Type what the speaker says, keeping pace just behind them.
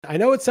I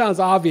know it sounds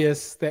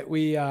obvious that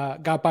we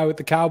got by with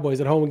the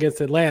Cowboys at home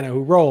against Atlanta,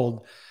 who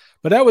rolled,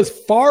 but that was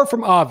far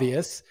from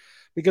obvious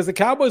because the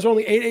Cowboys were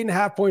only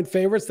 8.5 point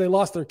favorites. They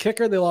lost their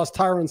kicker. They lost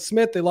Tyron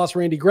Smith. They lost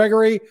Randy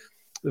Gregory.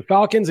 The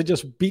Falcons had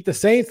just beat the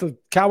Saints. The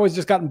Cowboys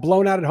just gotten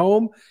blown out at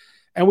home.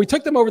 And we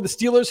took them over the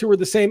Steelers, who were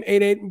the same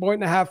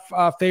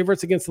 8.5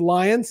 favorites against the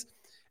Lions.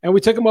 And we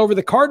took them over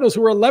the Cardinals,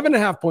 who were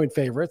 11.5 point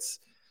favorites.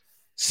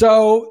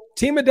 So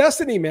team of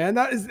destiny, man,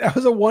 that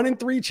was a 1 in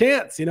 3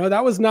 chance.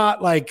 That was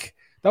not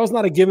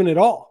a given at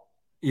all.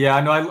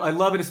 Yeah, no, I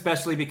love it,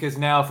 especially because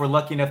now if we're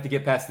lucky enough to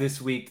get past this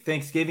week,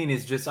 Thanksgiving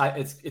is just,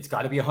 it's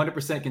got to be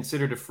 100%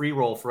 considered a free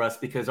roll for us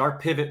because our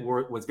pivot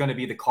was going to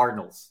be the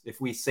Cardinals. If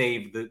we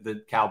saved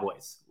the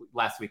Cowboys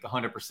last week,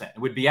 100%, it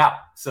would be out.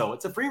 So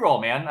it's a free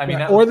roll, man. I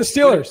mean, or the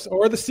Steelers,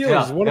 one of those two.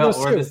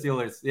 Or the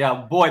Steelers. Yeah,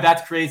 boy,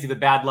 that's crazy. The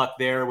bad luck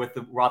there with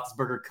the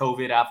Roethlisberger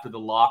COVID after the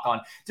lock on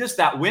just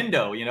that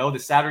window, the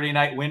Saturday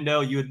night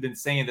window, you had been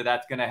saying that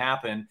that's going to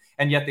happen.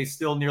 And yet they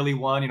still nearly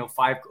won,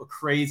 5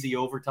 crazy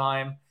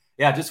overtime.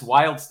 Yeah, just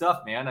wild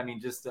stuff, man. I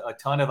mean, just a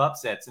ton of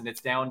upsets, and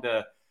it's down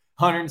to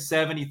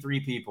 173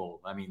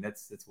 people. I mean,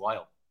 it's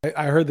wild.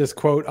 I heard this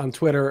quote on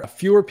Twitter: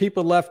 fewer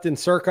people left in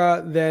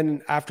Circa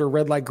than after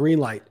red light, green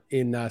light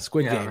in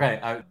Squid Game.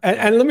 Right.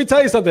 And let me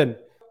tell you something.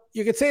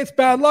 You could say it's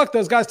bad luck.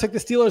 Those guys took the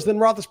Steelers, then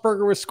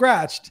Roethlisberger was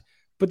scratched.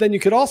 But then you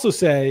could also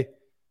say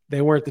they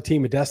weren't the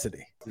team of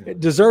destiny.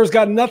 Deserves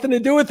got nothing to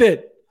do with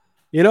it.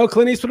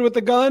 Clint Eastwood with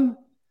the gun,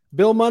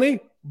 Bill Money.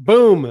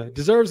 Boom.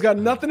 Deserves got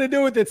nothing to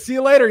do with it. See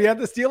you later. You had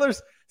the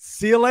Steelers.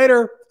 See you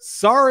later.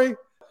 Sorry.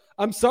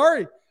 I'm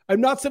sorry.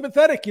 I'm not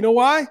sympathetic. You know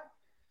why?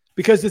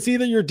 Because it's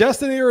either your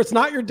destiny or it's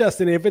not your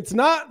destiny. If it's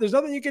not, there's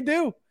nothing you can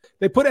do.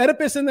 They put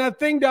Oedipus in that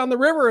thing down the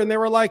river and they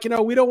were like,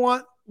 we don't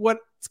want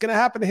what's going to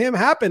happen to him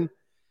happen.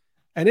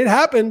 And it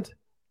happened.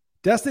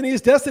 Destiny is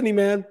destiny,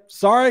 man.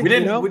 Sorry. We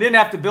didn't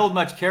have to build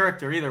much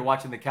character either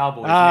watching the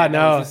Cowboys.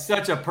 No. It was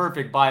such a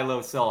perfect buy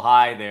low, sell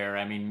high there.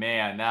 I mean,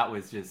 man, it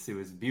was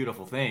a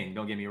beautiful thing.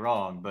 Don't get me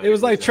wrong. But it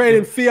was like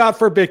trading fiat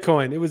for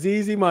Bitcoin. It was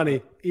easy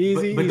money.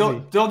 Easy. But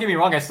don't get me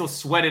wrong. I still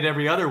sweated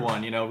every other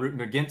one,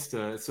 rooting against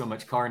so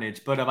much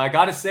carnage. But I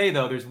got to say,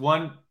 though, there's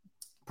one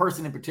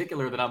person in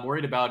particular that I'm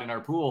worried about in our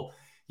pool.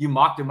 You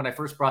mocked him when I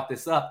first brought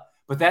this up.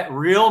 But that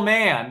real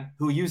man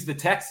who used the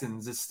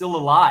Texans is still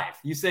alive.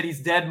 You said he's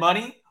dead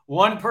money.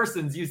 One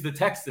person's used the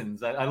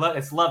Texans. I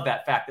love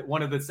that fact that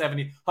one of the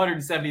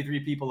 173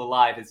 people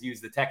alive has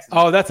used the Texans.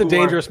 Oh, that's a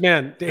dangerous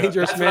man.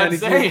 Dangerous man. What I'm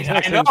saying.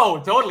 I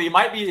know, totally. It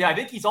might be. I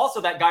think he's also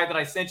that guy that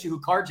I sent you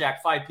who carjacked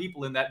 5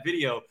 people in that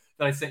video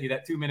that I sent you,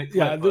 that 2-minute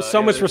clip. Yeah, there's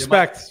so much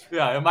respect.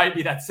 It might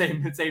be that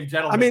same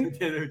gentleman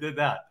who did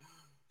that.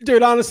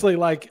 Dude,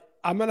 honestly,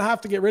 I'm going to have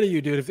to get rid of you,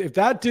 dude. If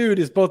that dude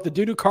is both the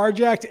dude who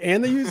carjacked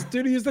and the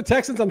dude who used the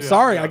Texans, I'm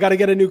sorry. I got to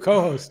get a new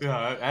co-host.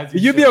 Yeah,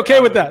 you'd be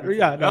okay with that?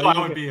 Yeah. No, I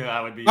would be.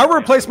 I would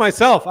replace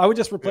myself. I would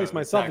just replace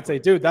myself and say,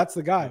 dude, that's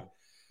the guy.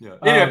 Yeah.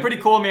 Anyway, pretty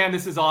cool, man.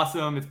 This is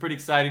awesome. It's pretty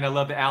exciting. I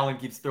love that Alan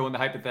keeps throwing the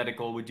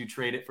hypothetical. Would you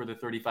trade it for the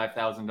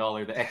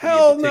 $35,000? The equity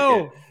Hell of the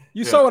no. ticket?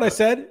 You saw what I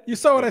said. You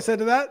saw what I said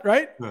to that,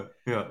 right?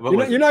 Yeah.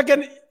 You're not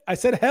getting. I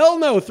said hell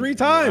no 3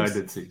 times. I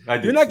did see.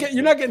 You're not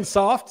getting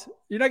soft.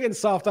 You're not getting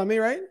soft on me,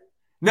 right?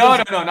 No,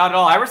 not at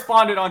all. I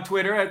responded on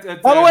Twitter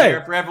by the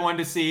way, for everyone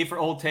to see for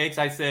old takes.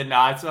 I said,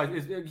 nah,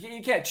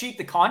 you can't cheat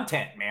the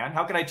content, man.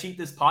 How can I cheat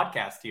this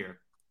podcast here?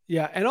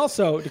 Yeah, and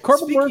also, did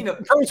Corbin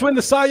Burns win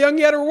the Cy Young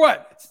yet or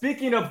what?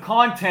 Speaking of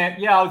content,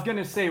 yeah, I was going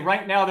to say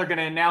right now they're going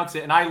to announce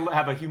it, and I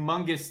have a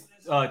humongous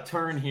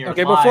turn here.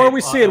 Okay, before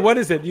we see it, what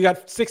is it? You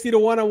got 60 to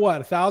 1 on what?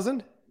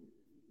 1,000?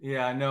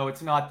 Yeah, no,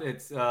 it's not.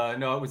 It's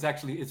no, it was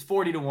actually it's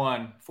 40 to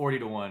 1. 40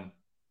 to 1.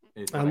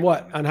 On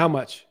what? On how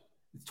much?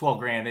 It's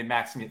 $12,000. They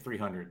maxed me at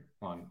 300.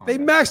 They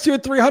maxed you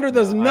at 300.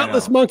 Those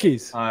nutless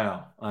monkeys. I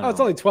know. Oh, it's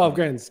only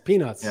 $12,000. It's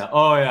peanuts. Yeah.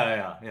 Oh,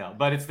 yeah.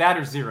 But it's that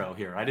or zero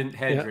here. I didn't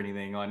hedge or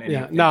anything on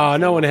anything. Yeah.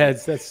 No one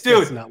heads.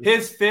 Dude, that's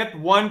his FIP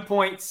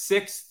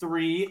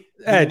 1.63.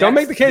 Hey, don't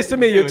make the case to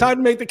me. You're trying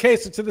to make the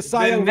case to the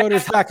Cy Young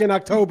voters back in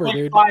October,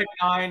 dude.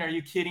 5.9. Are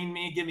you kidding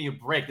me? Give me a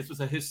break. This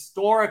was a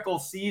historical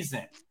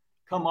season.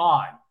 Come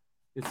on.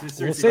 It's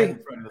seriously right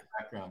in front of the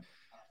background.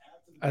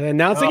 Are they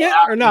announcing it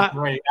or not?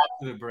 After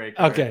the break.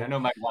 Okay. Right. I know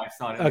my wife's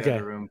not in the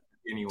other room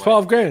anyway.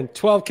 $12,000,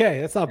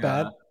 $12K. That's not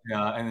bad.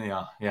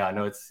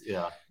 No, it's.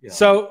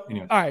 So,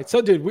 anyway. All right. So,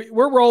 dude,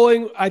 we're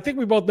rolling. I think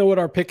we both know what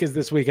our pick is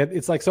this week.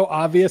 It's like so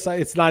obvious.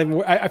 It's not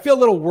even. I feel a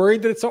little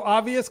worried that it's so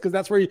obvious because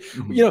that's where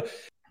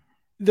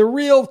the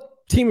real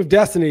team of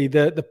destiny.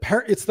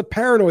 It's the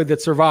paranoid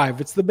that survive.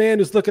 It's the man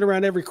who's looking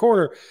around every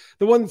corner.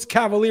 The one that's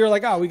cavalier,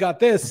 like, oh, we got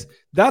this.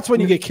 That's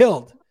when you get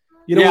killed.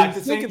 You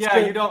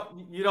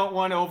don't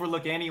want to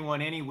overlook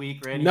anyone any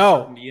week or any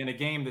certainty in a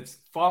game that's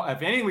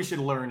if anything we should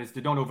learn is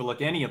to don't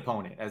overlook any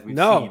opponent, as we've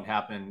seen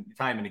happen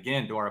time and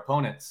again to our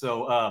opponents.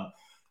 So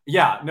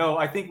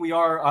I think we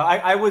are.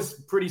 I was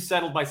pretty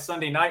settled by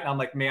Sunday night, and I'm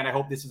like, man, I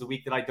hope this is a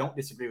week that I don't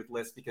disagree with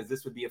Liz because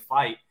this would be a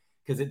fight.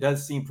 Because it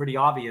does seem pretty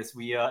obvious.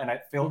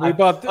 Unfortunately,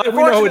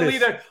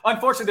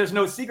 there's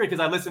no secret because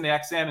I listen to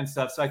XM and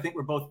stuff. So I think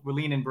we're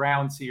leaning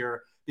Browns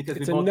here. because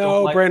it's a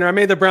no-brainer. I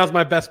made the Browns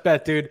my best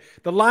bet, dude.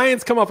 The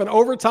Lions come off an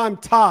overtime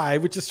tie,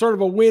 which is sort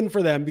of a win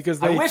for them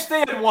because I wish they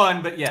had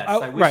won, but yes,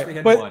 I wish they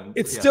had won.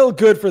 It's still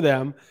good for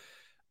them.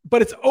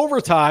 But it's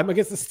overtime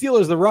against the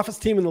Steelers, the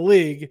roughest team in the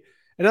league.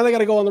 And now they got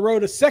to go on the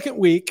road a second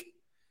week,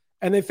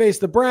 and they face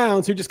the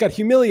Browns, who just got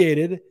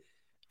humiliated.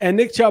 And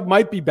Nick Chubb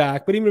might be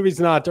back, but even if he's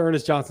not,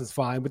 Ernest Johnson's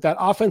fine. With that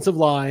offensive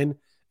line,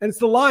 and it's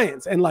the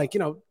Lions. And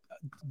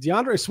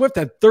DeAndre Swift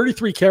had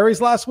 33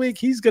 carries last week.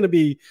 He's going to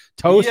be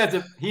toast.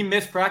 He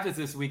missed practice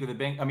this week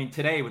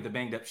today with the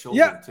banged up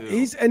shoulder too.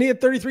 He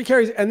had 33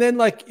 carries. And then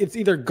it's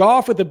either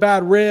Goff with a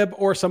bad rib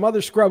or some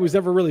other scrub who's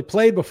never really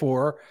played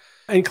before.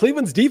 And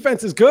Cleveland's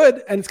defense is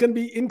good, and it's going to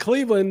be in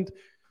Cleveland.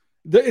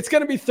 It's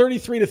going to be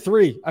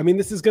 33-3. I mean,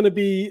 this is going to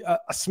be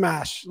a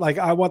smash.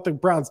 I want the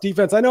Browns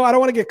defense. I know I don't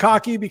want to get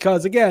cocky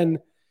because, again,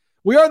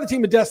 we are the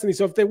team of destiny.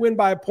 So if they win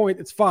by a point,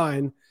 it's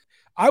fine.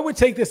 I would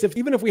take this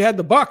even if we had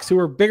the Bucs, who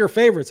are bigger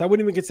favorites. I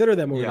wouldn't even consider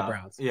them over the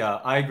Browns. Yeah,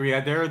 I agree.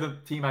 They're the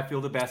team I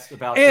feel the best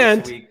about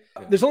and this week.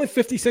 There's only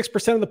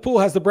 56% of the pool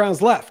has the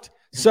Browns left.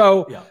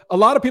 So a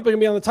lot of people are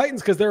going to be on the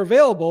Titans because they're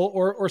available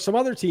or some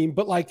other team.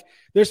 But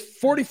there's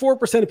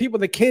 44% of people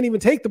that can't even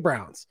take the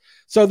Browns.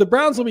 So the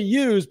Browns will be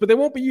used, but they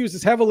won't be used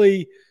as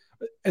heavily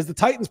as the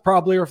Titans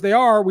probably. Or if they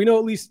are, we know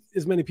at least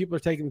as many people are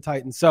taking the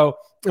Titans. So,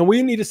 and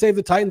we need to save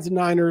the Titans and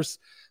Niners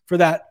for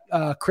that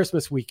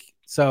Christmas week.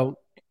 So.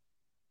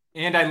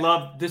 And I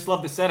love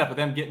the setup of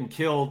them getting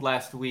killed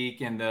last week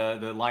and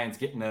the Lions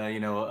getting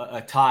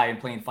a tie and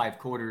playing 5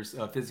 quarters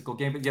physical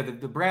game. But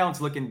the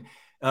Browns looking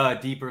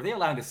deeper. They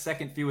allowed the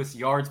second fewest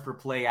yards per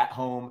play at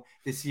home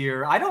this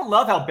year. I don't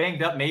love how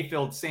banged up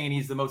Mayfield's saying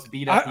he's the most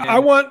beat up. I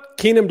want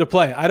Keenum to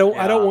play. I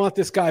don't want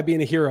this guy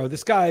being a hero.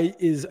 This guy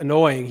is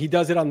annoying. He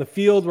does it on the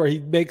field where he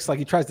makes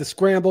he tries to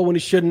scramble when he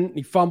shouldn't.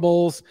 He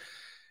fumbles.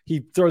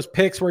 He throws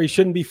picks where he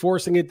shouldn't be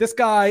forcing it. This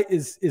guy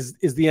is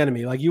the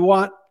enemy. You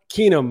want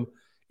Keenum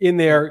in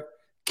there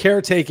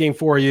caretaking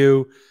for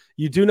you.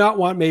 You do not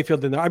want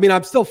Mayfield in there. I mean,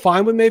 I'm still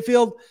fine with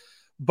Mayfield,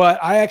 but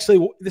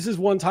this is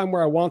one time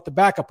where I want the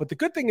backup. But the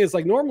good thing is,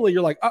 normally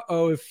you're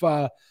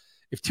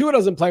if Tua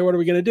doesn't play, what are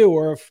we going to do?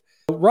 Or if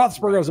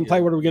Roethlisberger doesn't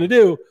play, what are we going to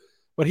do?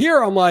 But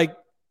here I'm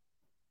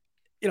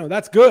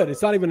that's good.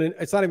 It's not even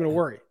a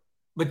worry.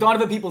 But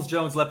Donovan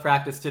Peoples-Jones left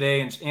practice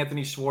today, and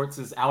Anthony Schwartz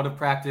is out of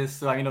practice.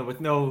 So,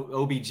 with no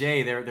OBJ,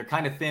 they're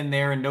kind of thin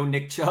there, and no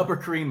Nick Chubb or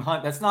Kareem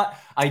Hunt. That's not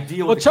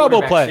ideal. Well, Chubb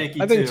will play.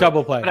 I think Chubb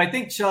will play. But I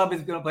think Chubb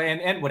is going to play,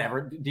 and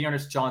whatever.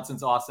 D'Ernest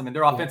Johnson's awesome, and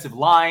their offensive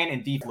line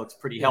and deep looks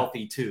pretty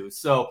healthy too.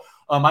 So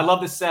I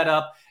love the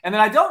setup. And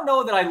then I don't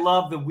know that I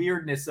love the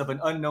weirdness of an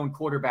unknown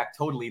quarterback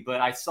totally,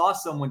 but I saw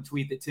someone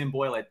tweet that Tim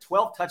Boyle had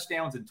 12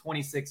 touchdowns and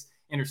 26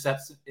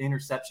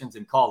 interceptions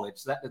in college.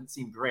 So that doesn't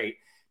seem great.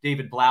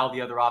 David Blau,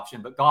 the other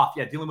option, but Goff,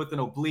 dealing with an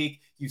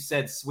oblique. You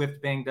said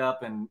Swift banged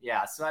up, and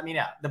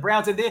the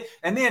Browns. And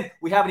then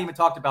we haven't even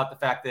talked about the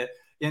fact that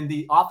in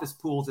the office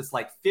pools, it's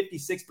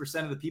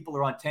 56% of the people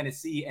are on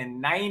Tennessee, and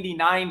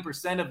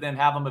 99% of them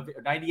have them.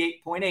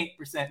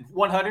 98.8%,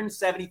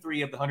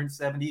 173 of the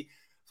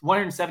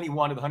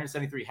 171 of the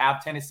 173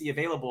 have Tennessee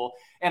available.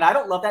 And I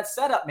don't love that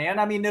setup, man.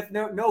 I mean, if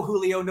no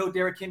Julio, no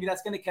Derrick Henry,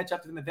 that's going to catch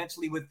up to them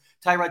eventually with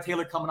Tyrod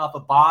Taylor coming off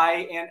a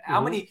bye. And how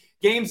many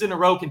games in a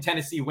row can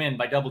Tennessee win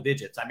by double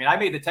digits? I mean, I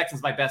made the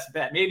Texans my best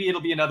bet. Maybe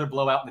it'll be another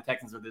blowout and the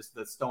Texans are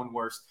the stone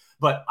worst.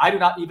 But I do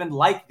not even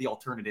like the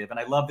alternative. And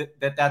I love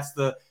that that's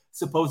the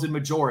supposed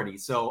majority.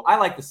 So I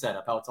like the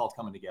setup, how it's all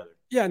coming together.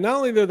 Yeah, not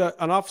only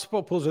on office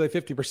pools are they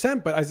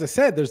 50%, but as I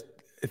said, there's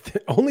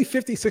only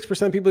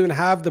 56% of people even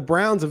have the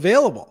Browns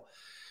available.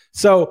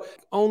 So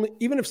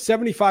even if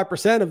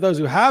 75% of those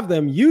who have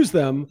them use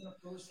them,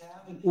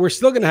 we're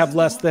still going to have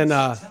less than.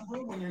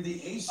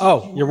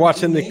 You're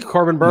watching the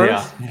Corbin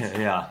Burns?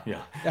 Yeah.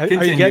 Are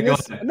you getting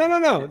this?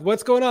 No.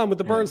 What's going on with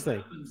the Burns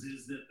thing?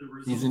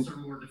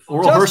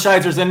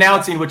 Hershiser's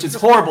announcing, which is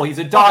horrible. He's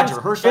a Dodger.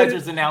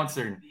 Hershiser's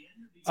announcing.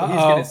 So he's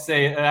going to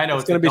say, I know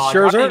it's going to be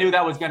Scherzer. I knew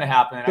that was going to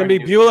happen. It's going to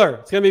be Bueller.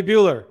 It's going to be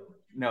Bueller.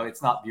 No,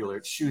 it's not Bueller.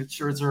 It's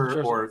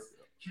Scherzer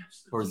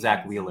or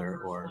Zach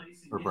Wheeler or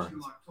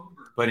Burns.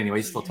 But anyway,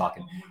 he's still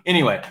talking.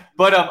 Anyway,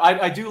 but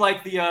I do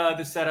like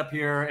the setup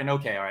here. And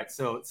okay, all right.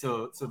 So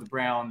the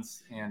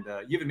Browns, and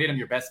you haven't made them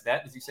your best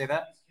bet. Did you say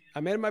that? I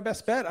made him my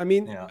best bet. I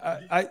mean,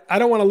 I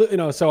don't want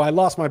to, so I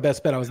lost my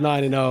best bet. I was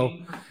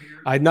 9-0.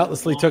 I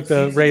nutlessly took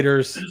the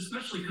Raiders.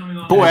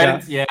 Boy,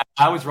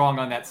 I was wrong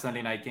on that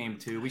Sunday night game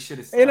too. We should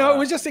have. It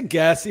was just a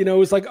guess. It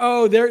was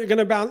they're going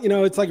to bounce.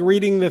 It's like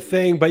reading the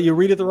thing, but you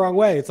read it the wrong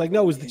way. It's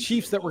no, it was the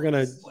Chiefs that were going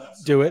to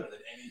do it.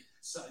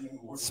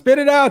 Spit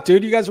it out,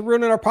 dude. You guys are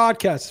ruining our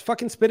podcast.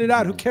 Fucking spit it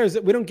out. Who cares?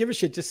 We don't give a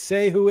shit. Just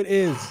say who it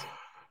is.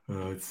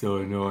 Oh, it's so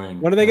annoying.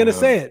 When are they going to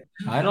say it?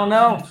 I don't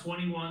know.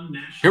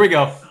 Here we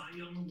go.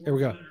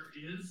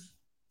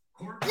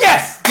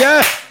 Yes.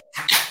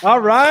 All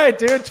right,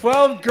 dude.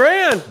 12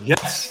 grand.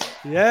 Yes.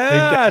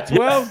 Yeah,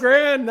 12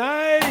 grand.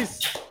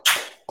 Nice.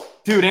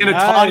 Dude, and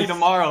Nice. Ohtani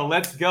tomorrow.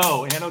 Let's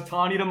go. And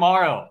Ohtani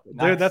tomorrow.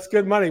 Nice. Dude, that's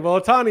good money. Well,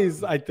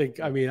 Ohtani's, I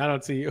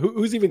don't see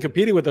who's even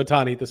competing with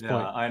Ohtani at this point.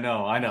 I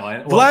know.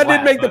 Vlad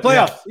did make the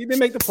playoffs. Yeah. He did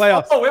make the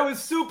playoffs. Oh, it was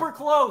super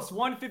close.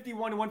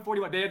 151 to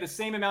 141. They had the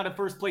same amount of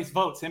first place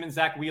votes, him and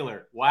Zach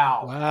Wheeler.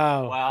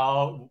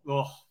 Wow.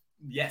 Oh,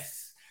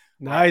 yes.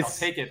 Nice. I'll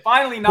take it.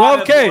 Finally,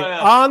 not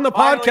 12K on the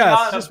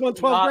podcast. Just won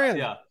 12 grand.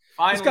 Yeah.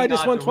 This guy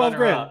just won 12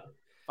 grand.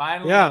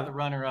 Finally, not the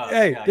runner-up.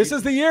 Hey, this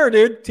is the year,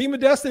 dude. Team of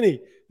Destiny.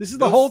 This is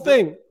the whole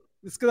thing.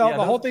 The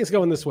whole thing's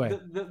going this way.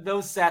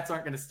 Those stats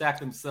aren't going to stack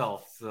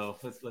themselves. So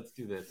let's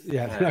do this.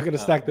 Yeah, they're not going to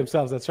stack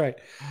themselves. That's right.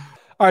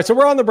 All right, so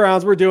we're on the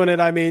Browns. We're doing it.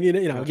 I mean,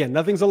 again,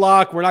 nothing's a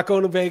lock. We're not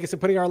going to Vegas and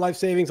putting our life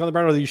savings on the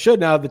Browns. Although you should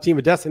now. The Team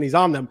of Destiny's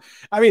on them.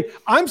 I mean,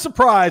 I'm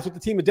surprised with the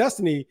Team of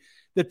Destiny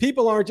that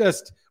people aren't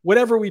just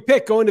whatever we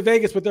pick going to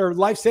Vegas with their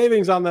life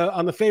savings on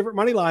the favorite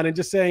money line and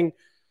just saying,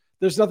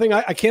 "There's nothing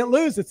I can't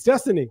lose. It's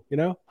destiny."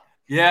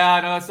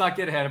 Yeah, no, let's not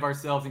get ahead of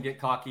ourselves and get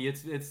cocky.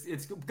 It's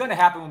going to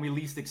happen when we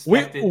least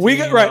expect it. We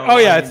get right. Oh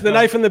yeah, it's the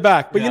knife in the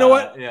back. But you know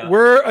what? Yeah.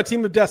 We're a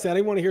team of destiny. I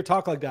didn't want to hear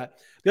talk like that.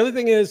 The other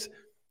thing is,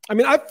 I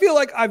mean, I feel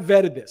like I've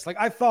vetted this. Like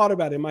I thought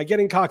about it. Am I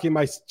getting cocky? Am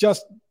I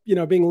just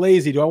being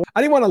lazy?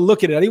 I didn't want to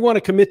look at it. I didn't want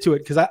to commit to it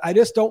because I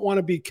just don't want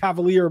to be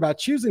cavalier about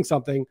choosing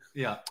something.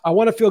 Yeah, I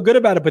want to feel good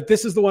about it. But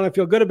this is the one I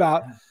feel good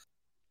about.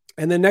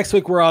 And then next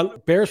week we're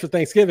on Bears for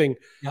Thanksgiving,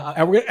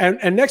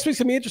 and next week's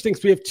gonna be interesting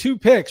because we have 2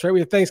 picks, right?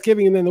 We have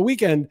Thanksgiving and then the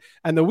weekend,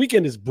 and the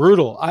weekend is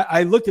brutal.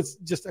 I looked at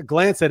just a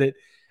glance at it,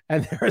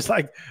 and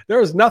there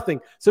was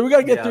nothing. So we got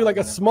to get through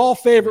a small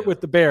favorite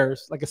with the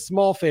Bears, like a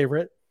small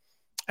favorite,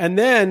 and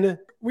then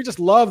we just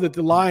love that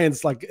the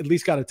Lions at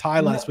least got a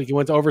tie last week and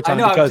went to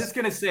overtime. I was just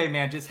gonna say,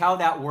 man, just how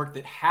that worked.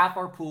 That half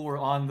our pool were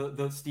on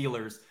the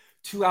Steelers.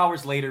 2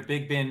 hours later,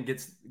 Big Ben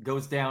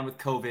goes down with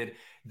COVID.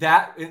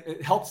 That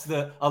it helps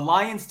the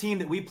Lions team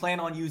that we plan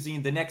on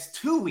using the next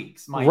 2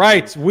 weeks.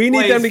 Right. We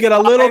need them to get a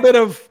little bit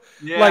of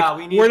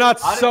we're not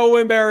so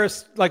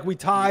embarrassed. Like we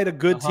tied a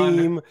good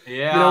team.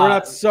 Yeah. We're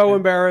not so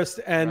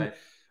embarrassed. And,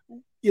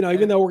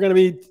 even though we're going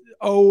to be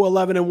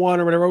 0-11-1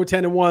 or whatever,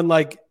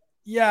 0-10-1,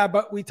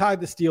 but we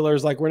tied the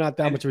Steelers. We're not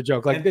that much of a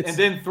joke. And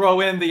then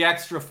throw in the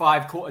extra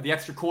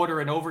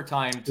quarter in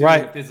overtime to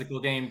the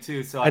physical game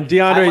too. So and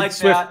DeAndre like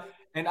Swift. That.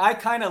 And I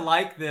kind of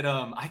like that.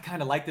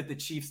 That the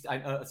Chiefs.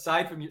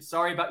 Aside from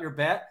sorry about your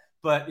bet,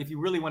 but if you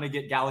really want to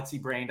get galaxy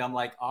brained, I'm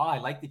like, I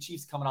like the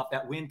Chiefs coming off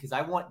that win because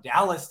I want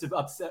Dallas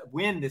to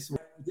win this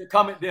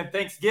coming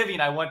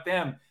Thanksgiving. I want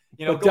them.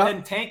 Go ahead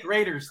and tank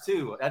Raiders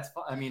too. That's.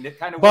 I mean, it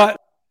kind of.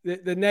 But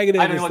the negative.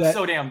 I know it's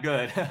so damn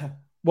good.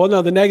 Well,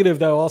 no, the negative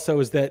though also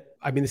is that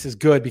this is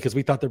good because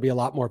we thought there'd be a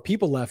lot more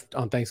people left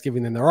on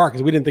Thanksgiving than there are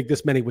because we didn't think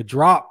this many would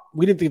drop.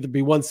 We didn't think there'd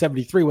be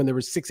 173 when there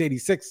was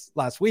 686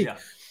 last week. Yeah.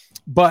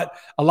 But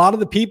a lot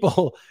of the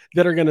people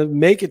that are going to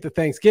make it to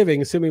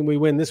Thanksgiving, assuming we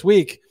win this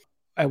week,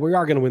 and we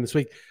are going to win this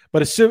week,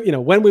 but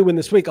when we win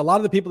this week, a lot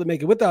of the people that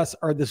make it with us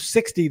are the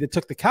 60 that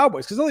took the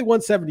Cowboys because only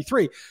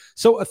 173.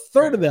 So a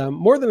third of them,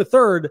 more than a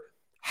third,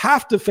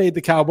 have to fade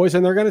the Cowboys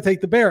and they're going to take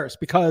the Bears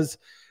because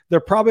they're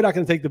probably not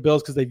going to take the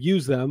Bills because they've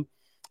used them.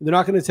 They're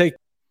not going to take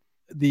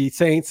the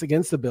Saints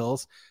against the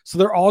Bills. So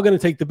they're all going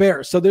to take the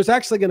Bears. So there's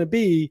actually going to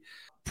be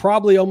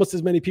probably almost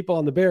as many people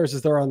on the Bears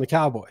as there are on the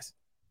Cowboys.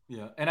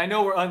 Yeah, and I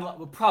know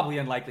we're probably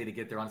unlikely to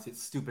get there. Honestly,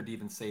 it's stupid to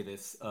even say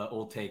this,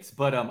 old takes.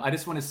 But I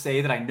just want to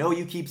say that I know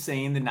you keep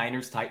saying the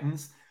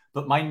Niners-Titans,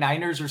 but my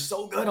Niners are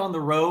so good on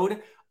the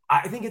road.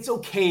 I think it's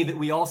okay that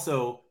we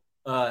also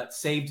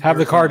saved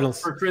the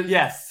Cardinals.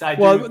 Yes, I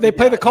do. Well, they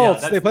play the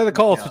Colts. They play the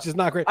Colts, which is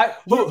not great.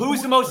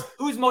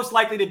 Who's most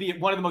likely to be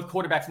one of the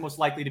quarterbacks most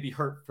likely to be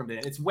hurt from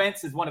it? It's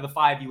Wentz is one of the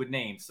 5 you would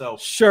name. So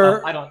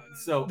sure, I don't.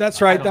 So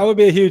that's right. That would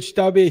be a huge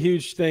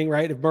thing,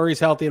 right? If Murray's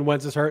healthy and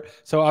Wentz is hurt,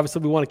 so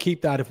obviously we want to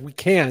keep that if we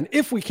can.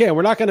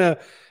 We're not gonna.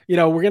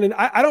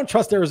 I don't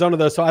trust Arizona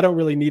though, so I don't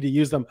really need to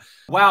use them.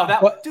 Wow,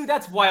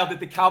 that's wild that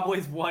the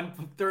Cowboys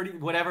won 30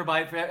 whatever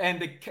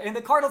and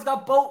the Cardinals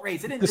got boat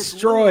raced. They didn't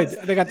destroyed.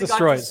 They got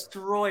destroyed.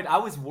 I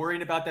was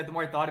worried about that the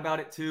more I thought about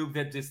it too.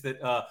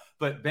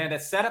 But man,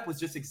 that setup was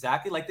just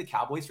exactly like the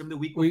Cowboys from the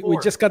week before. We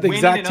just got the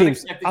exact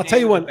teams. I'll tell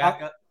you one.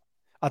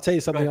 I'll tell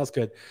you something else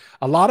good.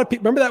 A lot of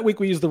people remember that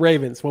week we used the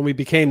Ravens when we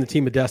became the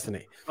Team of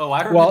Destiny. Oh,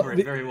 I remember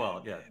it very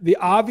well. Yeah. The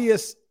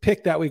obvious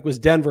pick that week was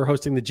Denver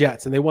hosting the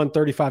Jets, and they won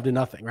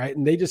 35-0, right?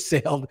 And they just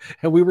sailed,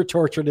 and we were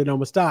tortured and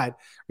almost died,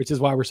 which is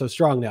why we're so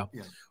strong now.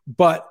 Yeah.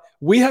 But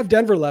we have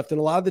Denver left,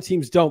 and a lot of the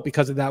teams don't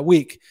because of that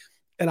week.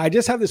 And I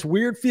just have this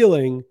weird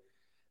feeling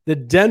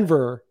that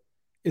Denver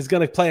is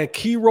going to play a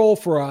key role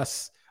for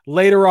us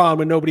later on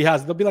when nobody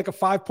has it. They'll be like a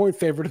 5-point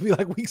favorite. It'll be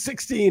like week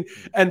 16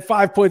 and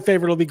 5-point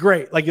favorite will be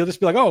great. You'll just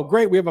be like, oh,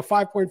 great. We have a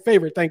 5-point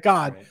favorite. Thank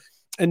God. Right.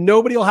 And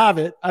nobody will have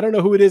it. I don't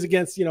know who it is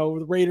against,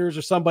 the Raiders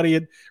or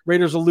somebody.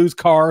 Raiders will lose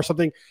Carr or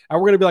something. And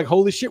we're going to be like,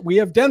 holy shit, we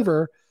have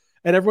Denver.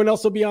 And everyone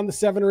else will be on the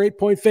 7 or 8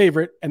 point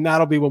favorite. And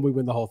that'll be when we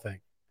win the whole thing.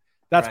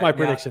 That's my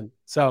prediction. Yeah.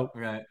 So,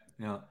 right.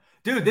 Yeah.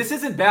 Dude, this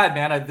isn't bad,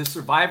 man. The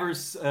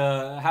Survivors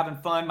having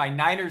fun. My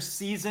Niners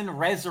season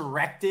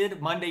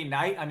resurrected Monday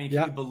night. I mean,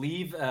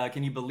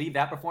 can you believe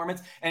that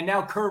performance? And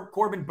now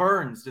Corbin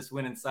Burns just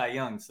winning Cy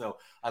Young. So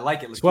I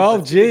like it.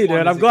 12G, dude.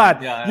 I'm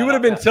glad. You would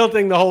have been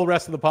tilting the whole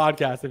rest of the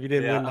podcast if you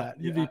didn't win that.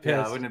 You'd be pissed.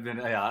 Yeah, I wouldn't have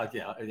been.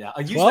 Yeah. I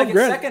usually get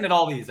second in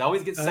all these. I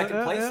always get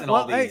second place in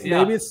all these.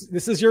 Maybe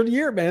this is your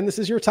year, man. This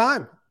is your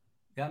time.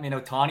 Yeah, I mean,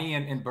 Ohtani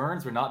and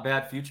Burns were not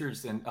bad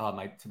futures, and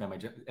my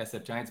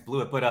SF Giants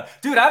blew it. But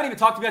dude, I haven't even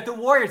talked about the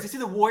Warriors. You see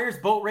the Warriors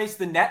boat race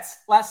the Nets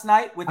last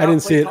night? I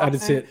didn't see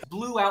it.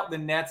 Blew out the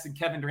Nets and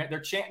Kevin Durant. They're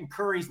chanting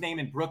Curry's name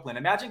in Brooklyn.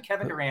 Imagine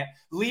Kevin Durant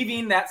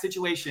leaving that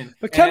situation,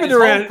 but Kevin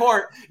Durant home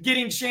court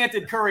getting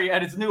chanted Curry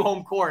at his new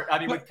home court. I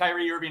mean, with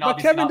Kyrie Irving,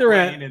 obviously Kevin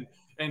Durant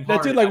and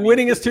that dude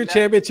winning his 2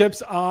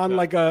 championships on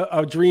like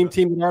a dream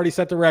team that already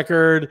set the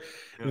record,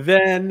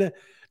 then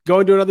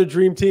going to another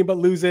dream team, but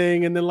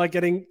losing, and then like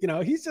getting,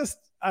 he's just,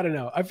 I don't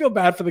know. I feel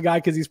bad for the guy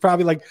because he's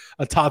probably like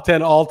a top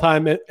 10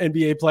 all-time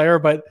NBA player,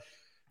 but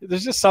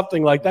there's just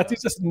something like that.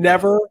 He's just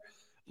never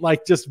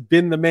like just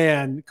been the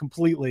man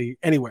completely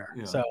anywhere.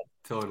 Yeah. So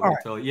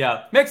Totally.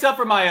 Yeah. Makes up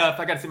for my, if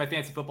I got to say my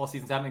fantasy football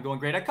seasons haven't been going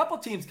great. A couple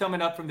teams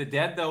coming up from the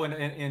dead though,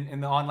 in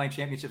the online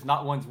championships,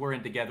 not ones we're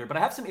in together, but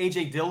I have some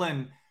AJ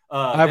Dillon.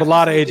 I have a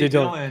lot of AJ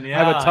Dillon.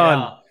 Yeah, I have a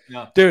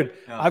ton. Dude,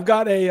 I've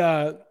got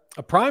a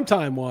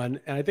primetime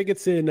one, and I think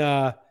it's in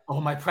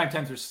my prime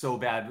times are so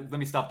bad. Let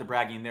me stop the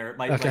bragging there.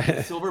 My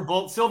silver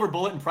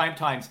bullet and prime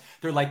times,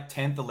 they're like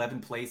 10th,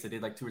 11th place. I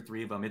did like 2 or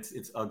 3 of them.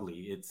 It's ugly.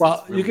 It's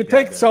really you could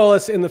take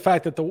solace in the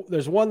fact that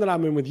there's one that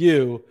I'm in with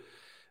you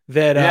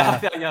that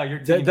your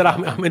team that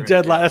I'm in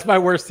dead last. That's my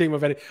worst team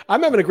of any.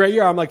 I'm having a great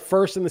year. I'm like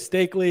first in the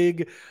stake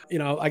league.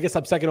 I guess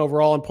I'm second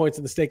overall in points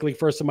in the stake league,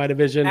 first in my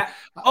division.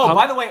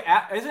 By the way,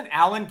 isn't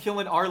Allen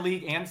killing our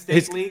league and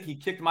stake league? He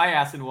kicked my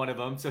ass in one of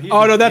them. So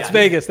that's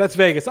Vegas. That's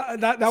Vegas.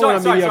 That one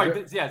I'm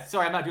mediocre.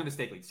 Sorry, I'm not doing the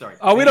stake league. Sorry.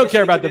 We don't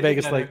care about the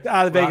Vegas league.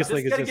 The Vegas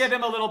league is just give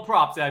him a little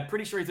props. I'm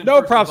pretty sure he's in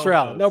no props for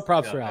Allen. No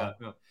props for Allen.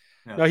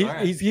 No,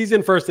 he's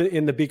in first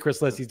in the B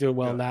Chris list. He's doing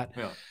well in that.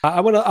 Yeah.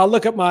 I'm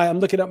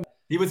looking up.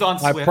 He was on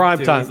Swift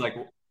prime time.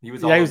 He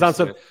was on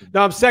Swift.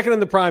 No, I'm second in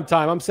the prime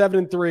time. I'm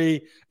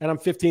 7-3, and I'm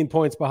 15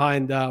 points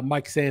behind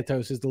Mike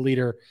Santos is the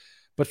leader,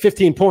 but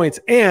 15 points.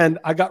 And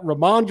I got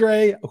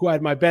Ramondre, who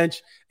had my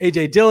bench,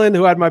 AJ Dillon,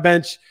 who had my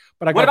bench.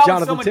 But I got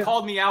Jonathan. When someone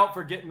called me out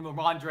for getting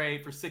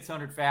Ramondre for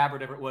 600 fab or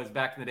whatever it was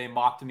back in the day,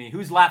 mocked me.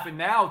 Who's laughing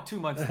now? 3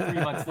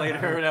 months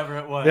later, or whatever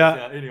it was.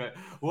 Yeah. Anyway,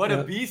 what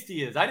a beast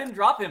he is. I didn't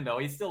drop him though.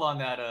 He's still on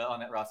that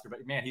roster,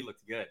 but man, he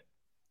looked good.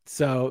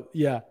 So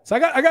I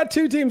got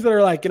 2 teams that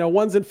are like,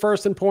 one's in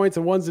first in points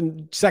and one's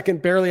in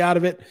second, barely out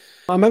of it.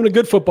 I'm having a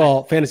good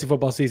fantasy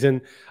football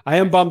season. I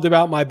am bummed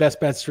about my best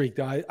bet streak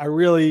though. I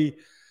really,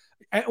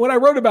 when I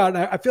wrote about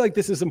it, I feel like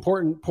this is an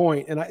important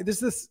point, and I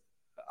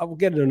will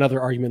get into another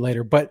argument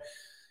later, but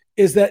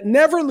is that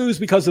never lose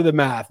because of the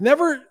math.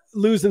 Never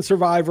lose in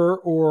Survivor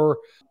or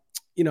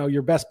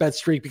your best bet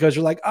streak because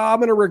you're like, I'm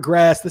going to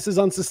regress. This is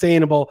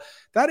unsustainable.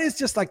 That is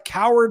just like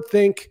coward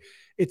think.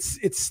 It's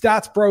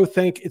stats bro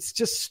think. It's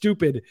just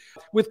stupid.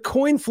 With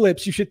coin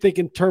flips, you should think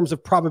in terms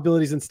of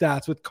probabilities and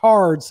stats. With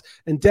cards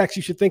and decks,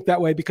 you should think that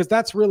way because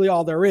that's really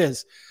all there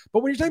is.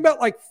 But when you're talking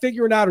about like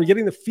figuring out or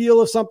getting the feel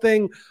of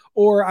something,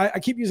 or I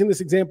keep using this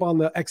example on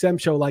the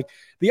XM show, like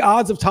the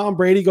odds of Tom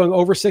Brady going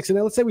over 6,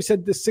 and let's say we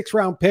said this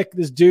 6th-round pick,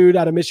 this dude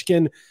out of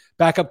Michigan,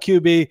 backup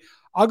QB,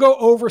 I'll go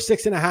over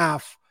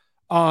 6.5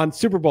 on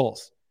Super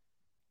Bowls.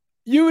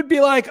 You would be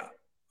like,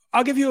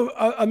 I'll give you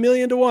a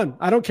million to 1.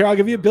 I don't care. I'll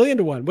give you $1 billion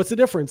to 1. What's the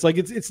difference? Like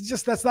it's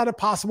just, that's not a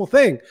possible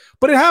thing,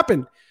 but it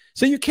happened.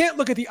 So you can't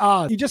look at the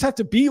odds. You just have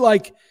to be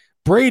like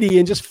Brady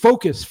and just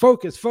focus,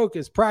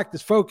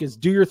 practice, focus,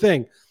 do your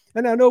thing.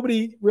 And now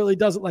nobody really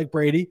does it like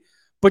Brady,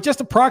 but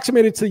just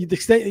approximate it to the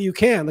extent that you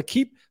can. Like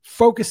keep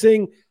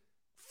focusing,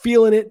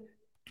 feeling it,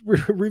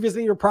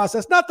 revisiting your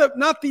process. Not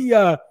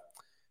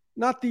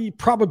the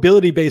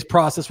probability-based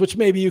process, which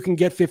maybe you can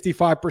get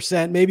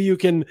 55%. Maybe you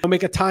can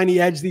make a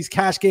tiny edge, these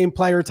cash game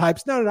player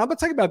types. No, I'm not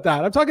talking about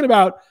that. I'm talking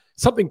about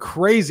something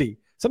crazy,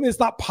 something that's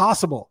not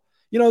possible.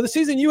 The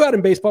season you had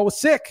in baseball was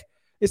sick.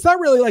 It's not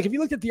really like, if you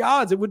looked at the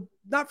odds, it would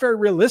not very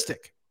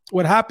realistic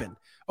what happened.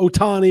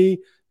 Ohtani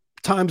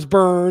times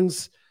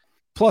Burns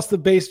plus the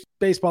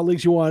baseball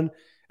leagues you won.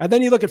 And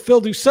then you look at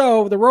Phil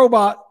Dussault, the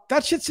robot.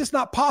 That shit's just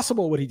not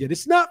possible what he did.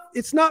 It's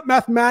not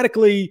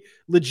mathematically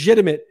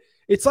legitimate.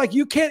 It's like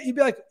you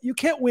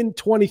can't win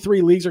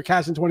 23 leagues or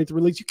cash in 23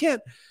 leagues. You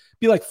can't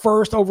be like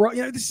first overall.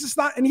 This is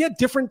not, and he had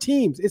different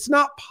teams. It's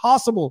not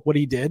possible what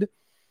he did,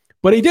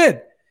 but he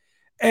did.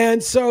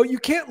 And so you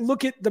can't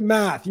look at the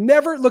math. You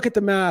never look at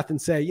the math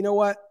and say, you know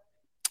what?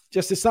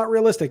 Just, it's not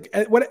realistic.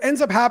 And what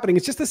ends up happening,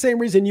 it's just the same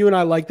reason you and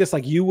I like this.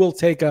 Like you will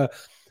take a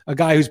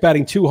guy who's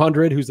batting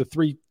 200, who's a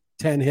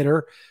 310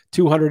 hitter,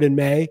 200 in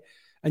May,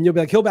 and you'll be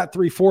like, he'll bat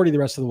 340 the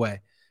rest of the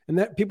way. And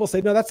that people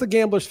say, no, that's the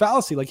gambler's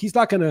fallacy. Like he's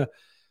not going to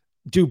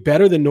do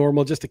better than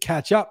normal just to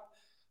catch up,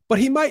 but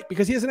he might,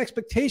 because he has an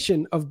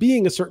expectation of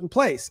being a certain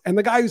place. And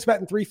the guy who's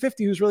batting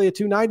 350, who's really a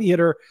 290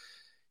 hitter,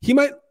 he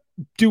might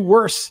do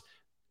worse,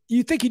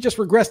 you think he just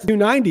regressed to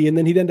 290 and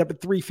then he'd end up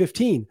at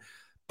 315.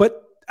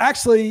 But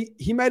actually,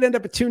 he might end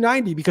up at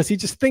 290 because he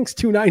just thinks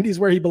 290 is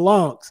where he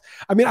belongs.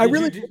 I mean,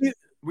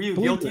 were you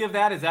guilty of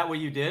that? Is that what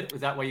you did?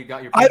 Was that why you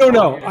got your? I don't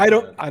know. I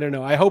don't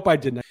know. I hope I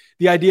didn't.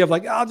 The idea of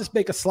like, I'll just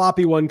make a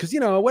sloppy one because,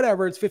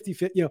 whatever, it's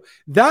 50-50.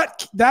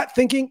 That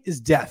thinking is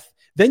death.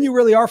 Then you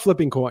really are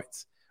flipping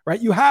coins,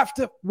 right? You have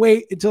to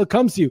wait until it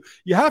comes to you.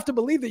 You have to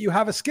believe that you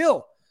have a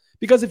skill,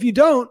 because if you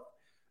don't,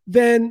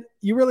 then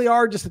you really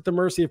are just at the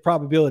mercy of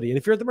probability. And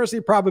if you're at the mercy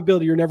of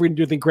probability, you're never going to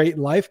do anything great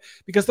in life,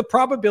 because the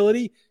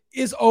probability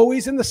is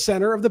always in the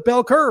center of the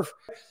bell curve.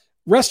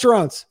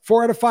 Restaurants,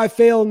 4 out of 5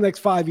 fail in the next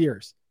 5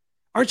 years.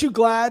 Aren't you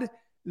glad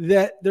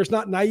that there's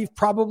not naive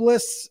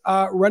probabilists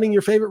running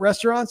your favorite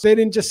restaurants? They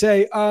didn't just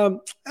say,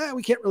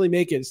 we can't really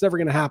make it. It's never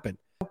going to happen.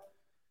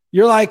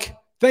 You're like,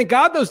 thank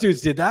God those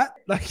dudes did that,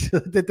 like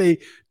that they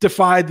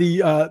defied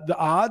the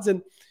odds.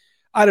 And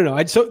I don't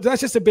know. So that's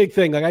just a big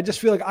thing. Like, I just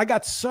feel like I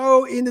got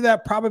so into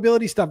that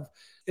probability stuff.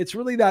 It's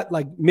really that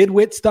like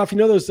midwit stuff.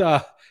 Those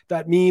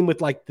that meme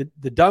with like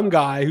the dumb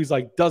guy who's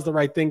like does the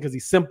right thing because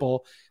he's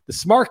simple, the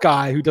smart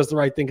guy who does the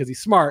right thing because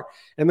he's smart,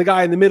 and the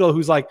guy in the middle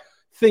who's like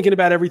thinking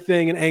about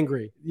everything and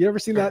angry. You ever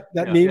seen that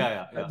meme?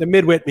 Yeah. The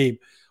midwit meme.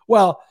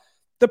 Well,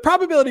 the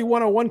probability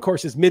 101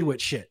 course is midwit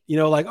shit.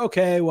 Like,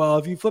 okay, well,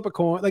 if you flip a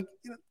coin, like,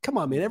 come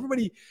on, man,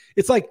 everybody,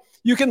 it's like,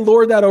 you can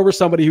lord that over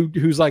somebody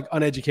who's like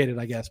uneducated,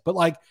 I guess. But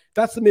like,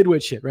 that's the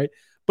midwit shit, right?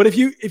 But if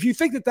you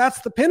think that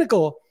that's the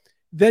pinnacle,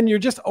 then you're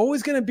just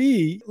always going to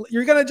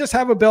you're going to just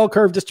have a bell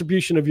curve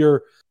distribution of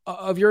your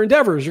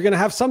endeavors. You're going to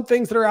have some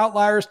things that are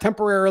outliers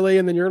temporarily,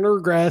 and then you're going to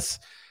regress.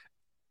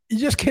 You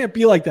just can't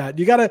be like that.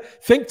 You got to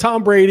think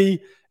Tom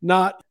Brady,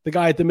 not the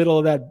guy at the middle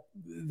of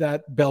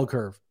that bell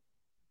curve.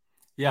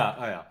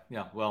 Yeah.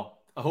 Well,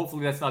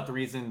 hopefully that's not the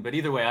reason, but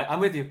either way, I'm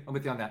with you. I'm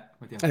with you on that.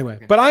 Anyway,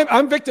 okay. But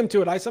I'm victim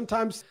to it. I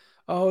sometimes,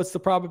 it's the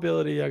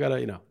probability. I gotta,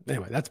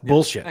 anyway, that's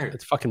bullshit.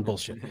 It's fucking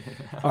bullshit.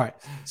 All right.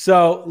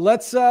 So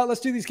let's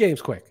do these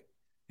games quick.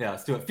 Yeah,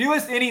 let's do it.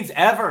 Fewest innings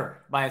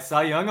ever by a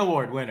Cy Young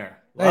Award winner.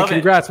 Love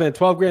congrats, man.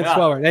 12 grand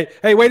slower.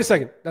 Hey, wait a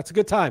second. That's a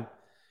good time.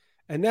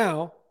 And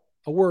now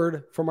a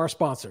word from our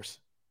sponsors.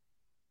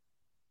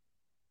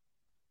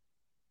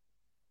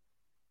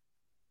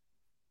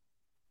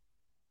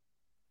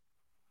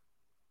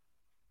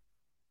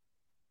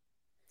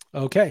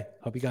 Okay.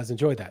 Hope you guys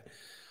enjoyed that.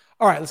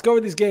 All right, let's go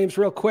over these games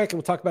real quick and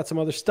we'll talk about some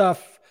other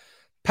stuff.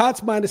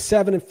 Pats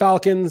 -7 and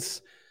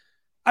Falcons.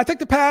 I took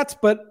the Pats,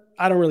 but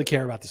I don't really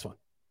care about this one.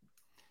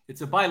 It's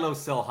a buy low,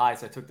 sell high,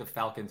 so I took the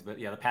Falcons. But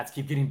yeah, the Pats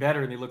keep getting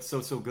better and they look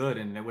so good.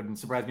 And it wouldn't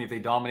surprise me if they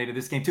dominated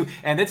this game too.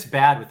 And it's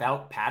bad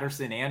without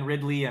Patterson and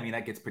Ridley. I mean,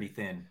 that gets pretty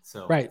thin.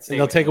 So right, and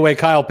they'll take away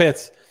Kyle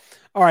Pitts.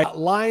 All right,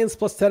 Lions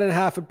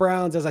 +10.5 at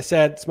Browns. As I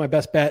said, it's my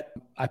best bet.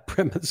 I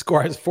put the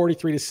score as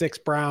 43-6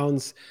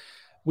 Browns.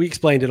 We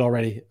explained it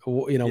already.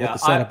 What the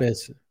setup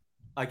is.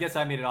 I guess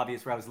I made it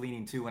obvious where I was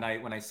leaning to when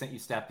I sent you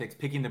stat picks,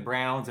 picking the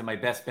Browns and my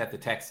best bet the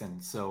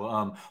Texans.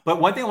 So,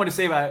 but one thing I want to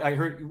say about, I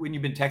heard when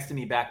you've been texting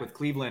me back with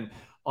Cleveland,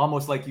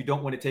 almost like you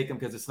don't want to take them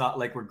because it's not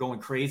like we're going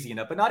crazy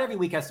enough. But not every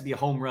week has to be a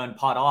home run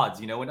pot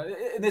odds, and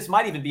this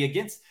might even be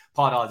against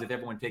pot odds if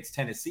everyone picks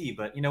Tennessee.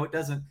 But it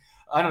doesn't.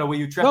 I don't know. Will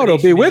you trepidation? No,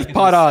 it'll be with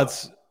pot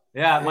odds.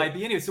 Yeah, it might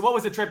be anyway. So what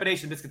was the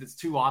trepidation? Just because it's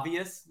too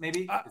obvious,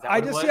 maybe?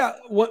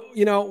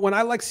 When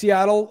I like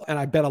Seattle, and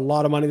I bet a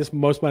lot of money,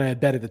 most money I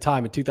bet at the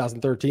time in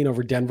 2013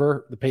 over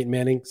Denver, the Peyton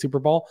Manning Super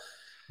Bowl.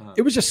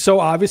 It was just so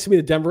obvious to me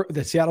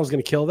that Seattle was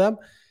going to kill them.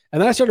 And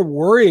then I started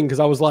worrying because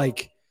I was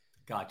like,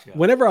 gotcha.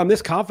 Whenever I'm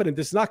this confident,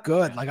 this is not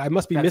good. Like I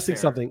must be missing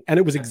something. And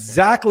it was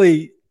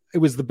it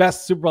was the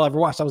best Super Bowl I ever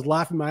watched. I was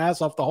laughing my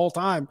ass off the whole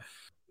time.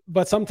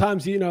 But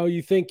sometimes,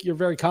 you think you're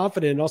very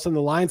confident, and all of a sudden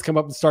the Lions come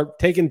up and start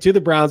taking to the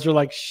Browns. You're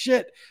like,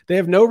 shit, they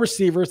have no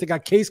receivers. They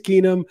got Case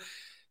Keenum.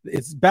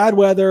 It's bad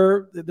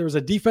weather. There was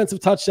a defensive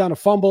touchdown, a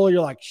fumble.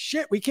 You're like,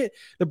 shit,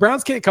 the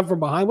Browns can't come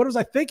from behind. What was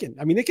I thinking?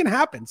 I mean, it can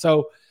happen.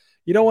 So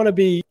you don't want to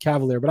be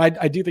cavalier, but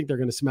I do think they're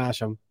going to smash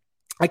them.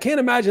 I can't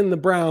imagine the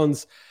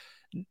Browns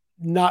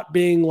not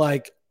being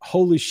like,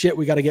 holy shit,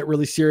 we got to get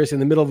really serious in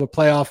the middle of a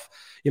playoff.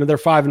 They're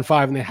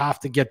 5-5 and they have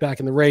to get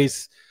back in the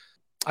race.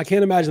 I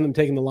can't imagine them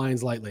taking the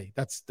Lions lightly.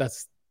 That's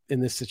in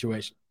this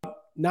situation.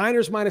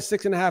 Niners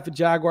 -6.5 at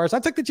Jaguars. I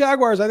took the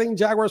Jaguars. I think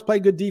Jaguars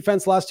played good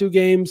defense last 2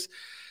 games.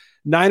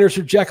 Niners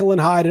are Jekyll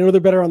and Hyde. I know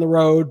they're better on the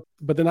road,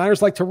 but the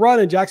Niners like to run,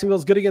 and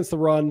Jacksonville's good against the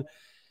run.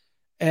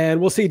 And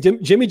we'll see.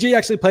 Jimmy G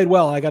actually played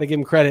well. I got to give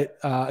him credit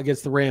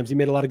against the Rams. He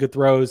made a lot of good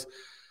throws,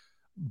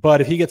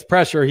 but if he gets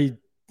pressure, he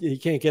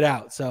can't get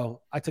out. So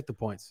I took the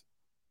points.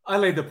 I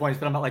laid the points,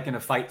 but I'm not like in a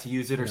fight to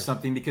use it or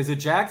something, because the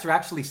Jags are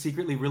actually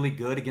secretly really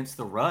good against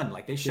the run.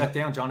 Like they shut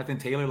down Jonathan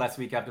Taylor last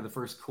week after the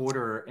first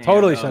quarter. And,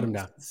 totally shut him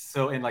down.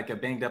 So in like a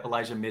banged up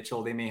Elijah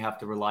Mitchell, they may have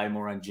to rely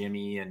more on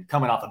Jimmy, and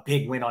coming off a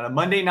big win on a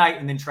Monday night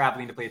and then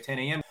traveling to play at 10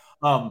 a.m.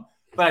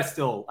 But I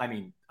still,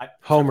 you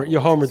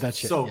homered that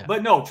shit. So,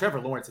 but no, Trevor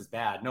Lawrence is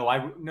bad.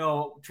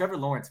 No, Trevor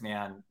Lawrence,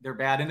 man, they're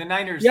bad. And the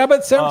Niners. Yeah,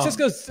 but San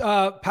Francisco's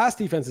pass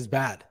defense is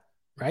bad.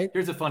 Right.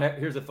 Here's a fun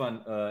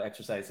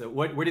exercise. So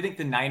where do you think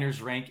the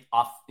Niners rank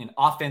in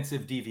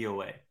offensive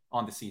DVOA?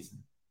 on the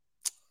season?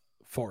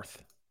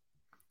 Fourth.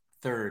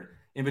 Third.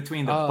 In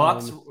between the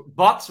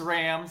Bucks,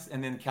 Rams,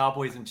 and then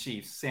Cowboys and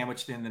Chiefs,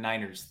 sandwiched in the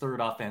Niners. Third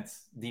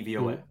offense,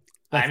 DVOA.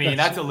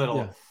 That's a little.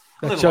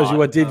 Yeah. That shows you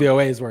what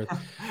DVOA is worth.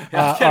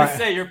 I was going to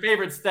say your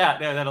favorite stat.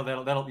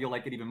 That'll you'll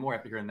like it even more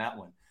after hearing that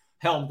one.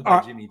 Helmed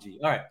by Jimmy G.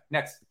 All right,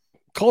 next.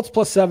 Colts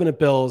 +7 at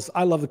Bills.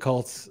 I love the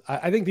Colts.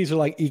 I think these are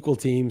like equal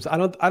teams. I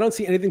don't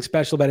see anything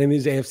special about any of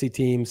these AFC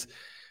teams.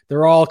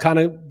 They're all kind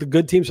of the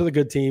good teams are the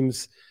good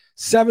teams.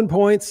 7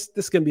 points.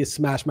 This is going to be a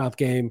smash mouth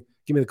game.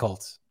 Give me the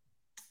Colts.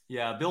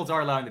 Yeah, Bills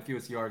are allowing the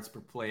fewest yards per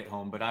play at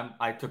home, but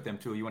I took them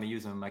too. You want to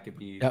use them? I could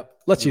be. Yep.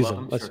 Let's use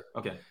them. Sure.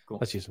 Okay, cool.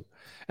 Let's use them.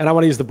 And I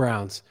want to use the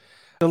Browns.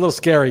 A little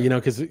scary,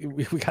 because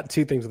we got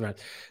two things with the Browns.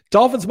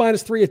 Dolphins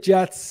 -3 at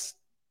Jets.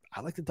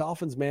 I like the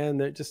Dolphins, man.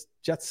 They're just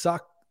Jets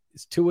suck.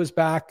 Tua's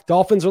back.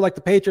 Dolphins are like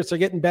the Patriots. They're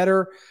getting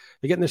better.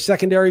 They're getting their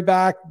secondary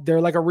back. They're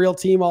like a real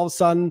team all of a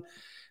sudden.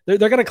 They're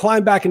going to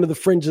climb back into the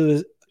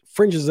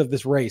fringes of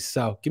this race.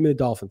 So give me the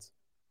Dolphins.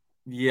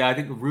 Yeah, I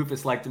think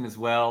Rufus liked him as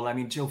well. I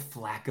mean, Joe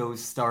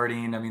Flacco's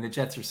starting. I mean, the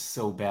Jets are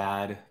so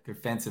bad.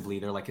 Defensively,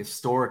 they're like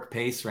historic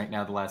pace right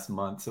now the last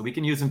month. So we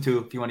can use them too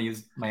if you want to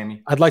use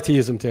Miami. I'd like to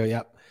use them too,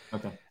 yep.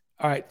 Okay.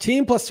 All right,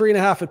 team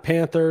 +3.5 at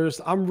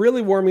Panthers. I'm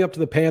really warming up to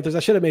the Panthers.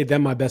 I should have made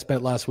them my best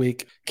bet last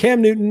week.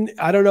 Cam Newton,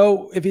 I don't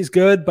know if he's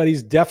good, but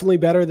he's definitely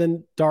better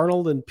than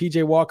Darnold and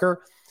PJ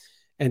Walker.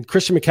 And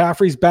Christian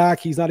McCaffrey's back.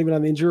 He's not even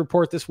on the injury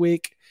report this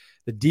week.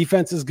 The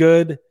defense is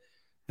good.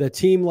 The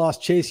team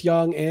lost Chase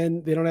Young,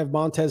 and they don't have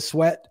Montez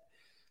Sweat.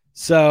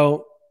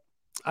 So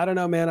I don't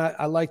know, man.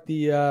 I like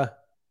the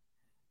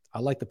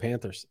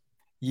Panthers.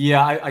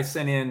 Yeah, I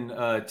sent in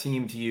a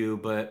team to you,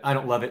 but I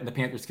don't love it. And the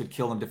Panthers could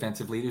kill them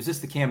defensively. There's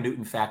just the Cam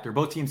Newton factor.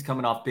 Both teams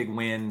coming off big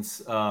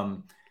wins.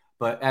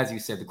 But as you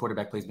said, the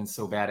quarterback play has been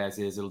so bad as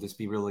is. It'll just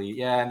be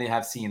really, and they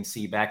have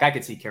CMC back. I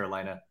could see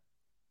Carolina.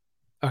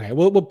 Okay,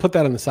 we'll put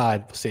that on the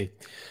side. We'll see.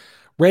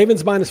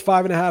 Ravens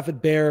 -5.5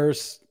 at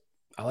Bears.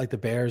 I like the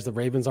Bears. The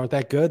Ravens aren't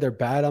that good. They're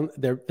bad.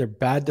 They're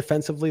bad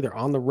defensively. They're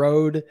on the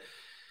road.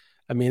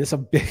 I mean, it's a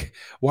big.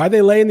 Why are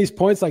they laying these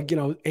points? 8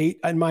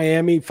 in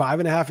Miami,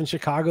 5.5 in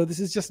Chicago. This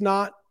is just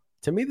not.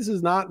 To me, this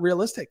is not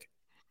realistic.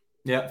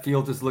 Yeah,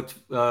 Fields has looked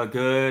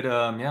good.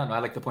 I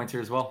like the points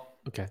here as well.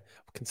 Okay,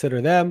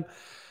 consider them.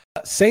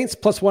 Saints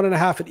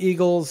 +1.5 at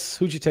Eagles.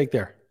 Who'd you take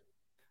there?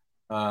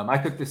 I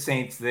took the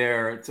Saints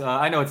there.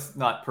 I know it's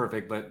not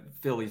perfect, but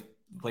Philly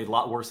played a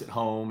lot worse at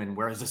home, and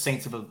whereas the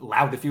Saints have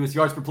allowed the fewest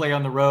yards per play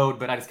on the road,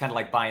 but I just kind of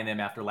like buying them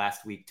after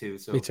last week too.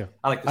 So me too.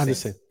 I like the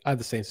Saints. I have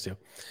the Saints too.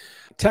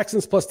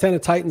 Texans +10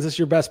 at Titans. This is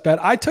your best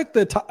bet. I took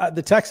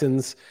the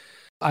Texans.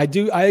 I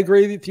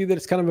agree with you that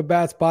it's kind of a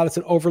bad spot. It's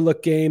an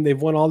overlooked game. They've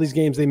won all these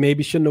games they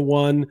maybe shouldn't have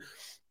won.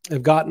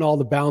 They've gotten all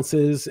the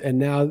bounces, and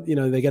now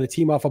they got a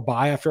team off a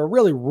bye after a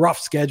really rough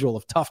schedule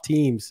of tough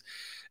teams,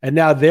 and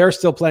now they're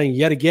still playing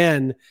yet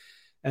again,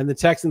 and the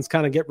Texans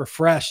kind of get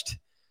refreshed.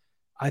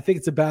 I think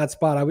it's a bad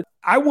spot.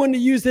 I wouldn't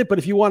have used it, but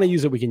if you want to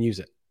use it, we can use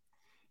it.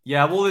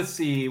 Yeah, well, let's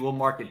see. We'll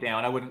mark it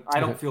down. I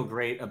don't feel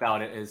great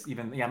about it as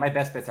even, my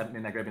best bets haven't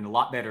been that great. I've been a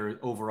lot better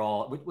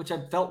overall, which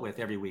I've dealt with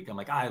every week. I'm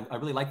like, I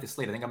really like this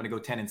slate. I think I'm going to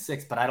go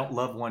 10-6, but I don't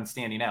love one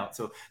standing out.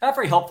 So not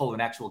very helpful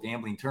in actual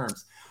gambling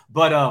terms.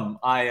 But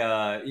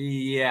I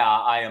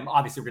am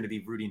obviously going to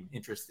be rooting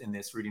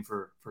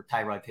for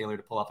Tyrod Taylor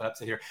to pull off an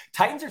upset here.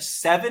 Titans are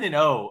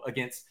 7-0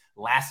 against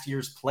last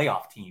year's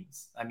playoff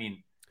teams. I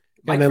mean,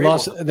 and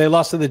they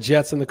lost to the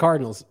Jets and the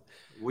Cardinals.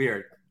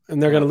 Weird.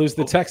 And they're going to lose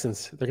the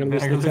Texans. They're going to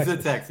lose the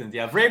Texans.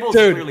 Yeah, Vrabel's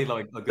clearly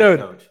a good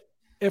coach.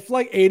 If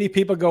 80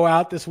 people go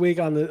out this week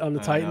on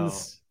the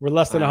Titans, we're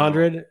less than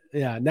 100.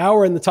 Yeah, now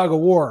we're in the tug of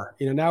war.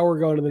 Now we're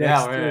going to the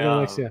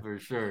next. Yeah, for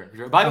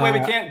sure. By the way, we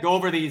can't go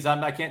over these.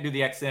 I can't do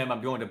the XM.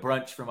 I'm going to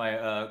brunch for my.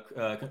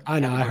 I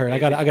know. I heard. I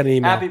got an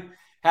email.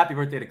 Happy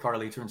birthday to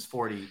Carly. Turns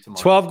 40 $12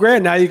 tomorrow.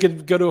 grand. Now you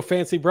could go to a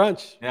fancy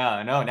brunch. Yeah,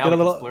 I know. Now we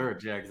can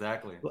splurge. Yeah,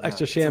 exactly.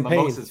 Extra champagne.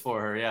 Mimosas for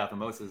her. Yeah,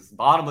 mimosas.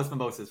 Bottomless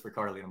mimosas for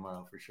Carly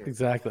tomorrow for sure.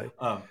 Exactly.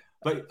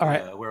 But all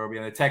right, where are we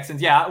on the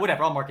Texans? Yeah,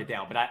 whatever. I'll mark it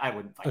down, but I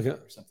wouldn't fight it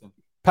or something.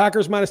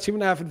 Packers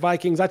 -2.5 at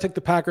Vikings. I took the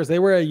Packers. They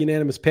were a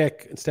unanimous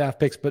pick and staff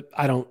picks, but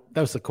that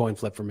was a coin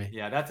flip for me.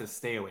 Yeah, that's a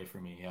stay away for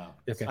me. Yeah.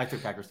 Okay. I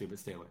took Packers too, but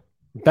stay away.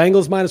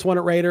 Bengals -1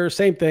 at Raiders.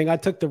 Same thing. I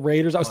took the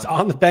Raiders. I was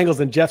on the Bengals,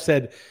 and Jeff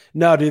said,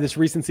 no, dude, this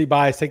recency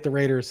bias, take the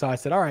Raiders. So I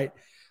said, all right,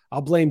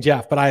 I'll blame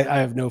Jeff, but I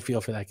have no feel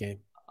for that game.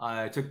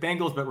 I took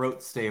Bengals, but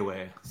wrote stay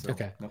away. So,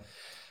 okay. No.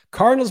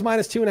 Cardinals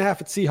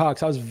 -2.5 at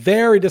Seahawks. I was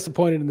very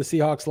disappointed in the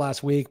Seahawks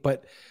last week,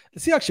 but the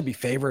Seahawks should be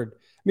favored.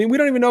 I mean, we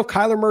don't even know if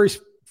Kyler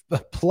Murray's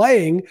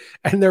playing,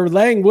 and they're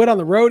laying wood on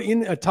the road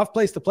in a tough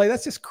place to play.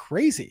 That's just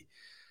crazy.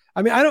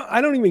 I mean,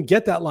 I don't even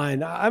get that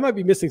line. I might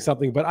be missing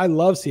something, but I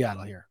love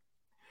Seattle here.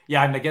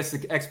 Yeah, I guess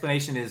the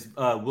explanation is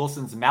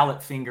Wilson's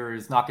mallet finger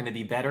is not going to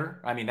be better.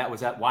 I mean, that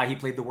was why he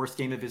played the worst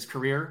game of his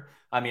career.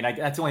 I mean,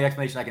 that's the only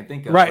explanation I can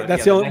think of. Right, but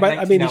that's the only. But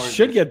I mean, he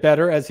should get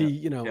better as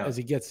he, as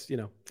he gets,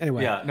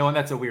 Anyway. Yeah, no, and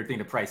that's a weird thing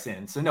to price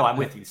in. So no, I'm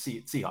with you.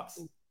 Seahawks.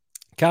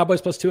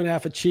 Cowboys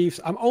 +2.5 at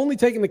Chiefs. I'm only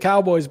taking the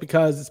Cowboys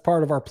because it's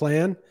part of our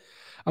plan.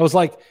 I was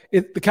like,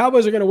 the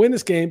Cowboys are going to win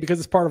this game because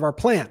it's part of our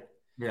plan.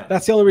 Yeah.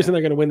 That's the only reason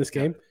they're going to win this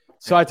game.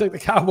 So I took the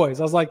Cowboys.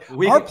 I was like,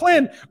 our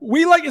plan,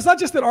 it's not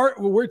just that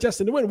we're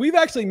destined to win. We've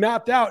actually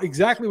mapped out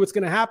exactly what's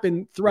going to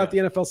happen throughout the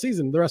NFL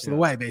season, the rest of the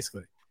way,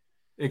 basically.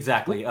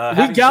 Exactly.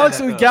 We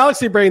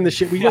galaxy brain this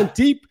shit. We went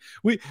deep.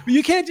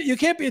 You can't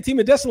be a team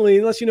of destiny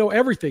unless you know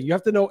everything. You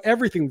have to know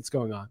everything that's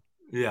going on.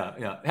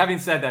 Yeah. Having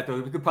said that, though,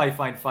 we could probably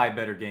find 5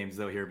 better games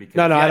though here because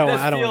I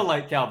don't feel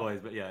like Cowboys,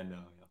 but no.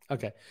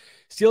 Okay,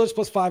 Steelers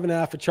plus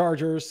 5.5 for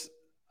Chargers.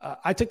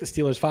 I took the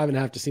Steelers.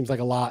 5.5 just seems like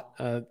a lot.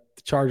 The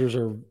Chargers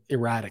are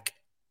erratic.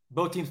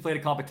 Both teams played a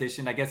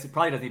competition. I guess it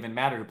probably doesn't even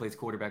matter who plays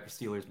quarterback for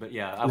Steelers, but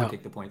I would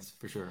take the points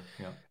for sure.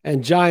 Yeah.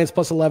 And Giants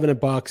plus 11 at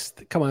Bucks.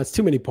 Come on, it's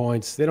too many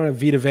points. They don't have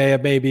Vita Vea,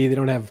 maybe. They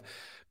don't have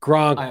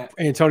Gronk,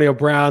 Antonio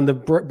Brown. The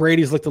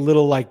Brady's looked a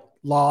little like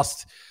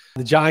lost.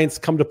 The Giants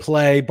come to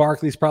play.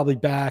 Barkley's probably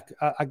back.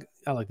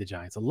 I like the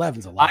Giants.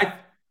 11's a lot.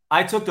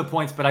 I took the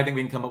points, but I think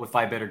we can come up with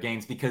 5 better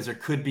games because there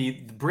could be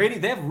Brady.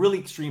 They have really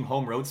extreme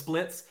home road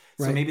splits,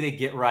 so maybe they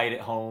get right at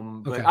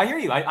home. But I hear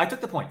you. I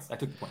took the points. I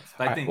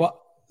think.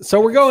 Well, so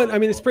we're going. I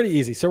mean, it's pretty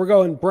easy. So we're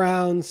going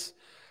Browns.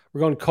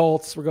 We're going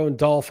Colts. We're going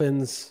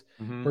Dolphins.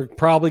 Mm-hmm. We're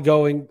probably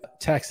going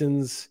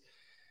Texans,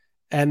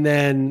 and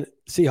then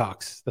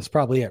Seahawks. That's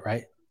probably it,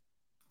 right?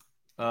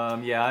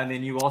 And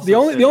then you also the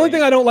only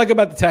thing I don't like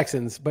about the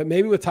Texans, but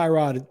maybe with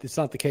Tyrod, it's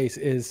not the case,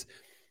 is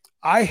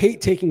I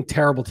hate taking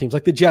terrible teams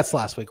like the Jets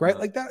last week, right?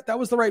 Like that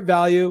was the right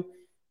value.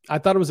 I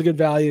thought it was a good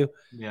value.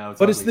 Yeah,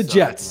 but it's the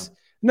Jets.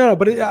 No,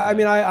 but I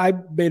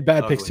made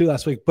bad picks too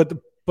last week. But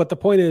the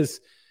point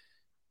is,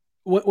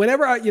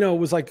 whenever I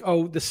was like,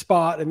 oh, the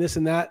spot and this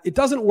and that, it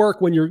doesn't work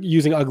when you're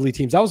using ugly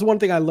teams. That was one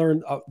thing I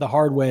learned the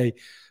hard way.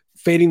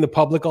 Fading the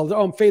public.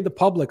 I'm fade the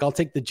public. I'll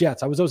take the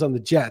Jets. I was always on the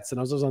Jets, and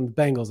I was always on the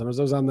Bengals, and I was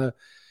always on the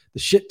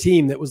shit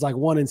team that was like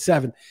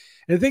 1-7. And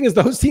the thing is,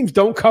 those teams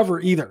don't cover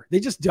either.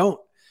 They just don't,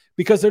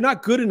 because they're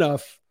not good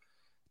enough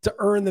to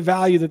earn the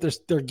value that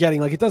they're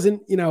getting. Like it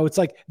doesn't, it's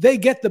like they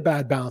get the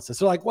bad bounces.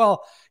 So like,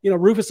 well,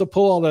 Rufus will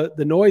pull all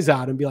the noise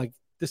out and be like,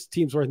 this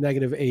team's worth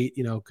 -8,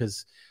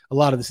 because a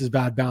lot of this is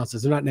bad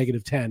bounces. They're not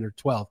 -10 or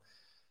 12,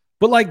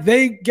 but like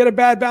they get a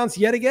bad bounce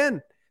yet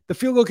again. The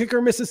field goal kicker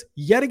misses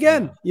yet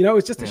again.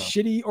 It's just a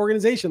shitty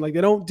organization. Like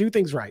they don't do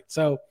things right.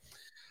 So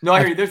no, I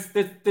agree.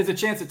 There's a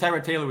chance that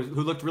Tyrod Taylor,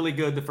 who looked really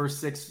good the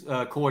first 6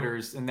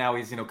 quarters, and now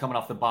he's coming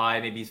off the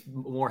bye. Maybe he's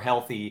more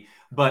healthy,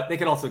 but they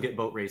could also get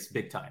boat race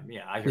big time.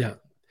 Yeah, I hear you.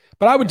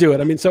 But I would do it.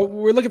 I mean, so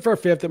we're looking for a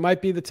 5th. It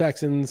might be the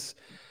Texans.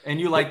 And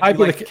you like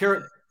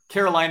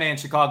Carolina and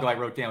Chicago. I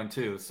wrote down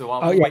too. So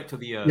I'll wait till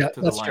the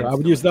that's true. I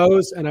would use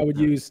those, and I would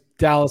use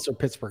Dallas or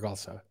Pittsburgh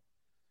also.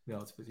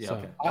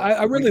 Okay.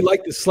 I really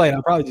like this slate.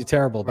 I'll probably do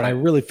terrible, but I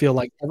really feel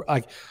like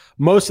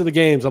most of the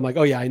games, I'm like,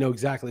 oh yeah, I know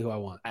exactly who I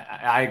want.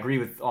 I agree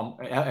with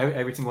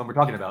every single one we're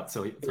talking about.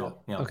 So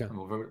okay,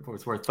 for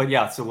what's worth.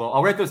 But so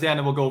I'll write those down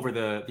and we'll go over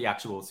the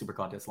actual Super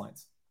Contest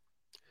lines.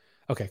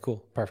 Okay,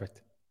 cool,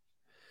 perfect.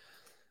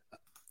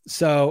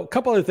 So a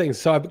couple other things.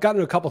 So I've gotten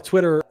into a couple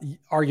Twitter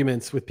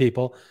arguments with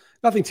people.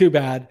 Nothing too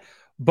bad,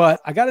 but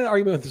I got in an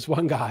argument with this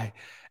one guy,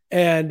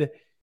 and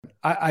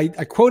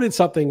I quoted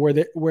something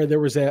where there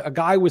was a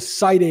guy was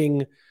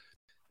citing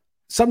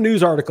some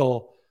news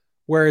article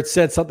where it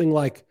said something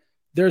like,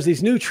 there's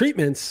these new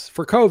treatments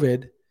for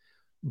COVID,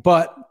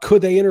 but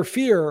could they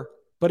interfere?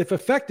 But if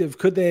effective,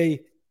 could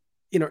they,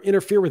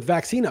 interfere with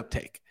vaccine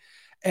uptake?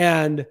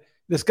 And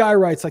this guy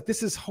writes like,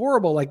 this is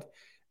horrible. Like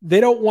they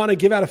don't want to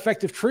give out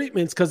effective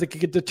treatments because it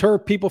could deter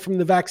people from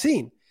the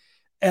vaccine.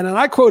 And then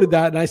I quoted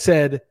that and I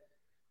said,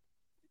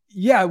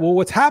 yeah, well,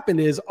 what's happened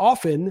is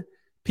often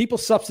people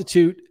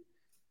substitute,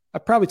 I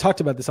probably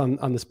talked about this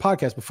on this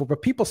podcast before,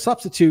 but people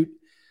substitute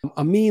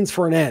a means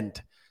for an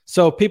end.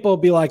 So people will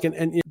be like,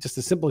 and just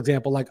a simple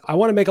example, like I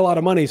want to make a lot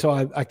of money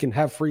so I can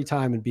have free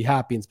time and be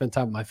happy and spend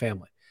time with my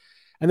family.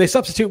 And they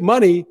substitute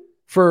money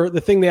for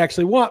the thing they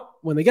actually want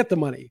when they get the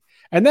money.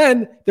 And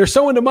then they're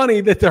so into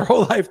money that their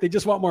whole life, they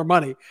just want more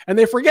money. And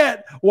they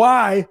forget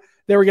why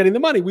they were getting the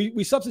money.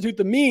 We substitute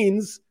the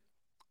means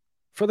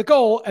for the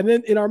goal. And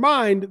then in our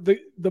mind,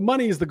 the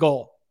money is the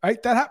goal.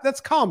 Right?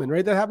 That's common,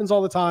 right? That happens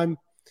all the time.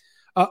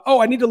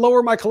 I need to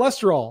lower my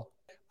cholesterol.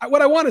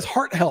 What I want is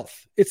heart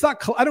health. It's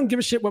not, I don't give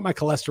a shit what my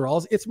cholesterol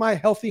is. It's my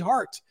healthy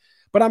heart.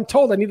 But I'm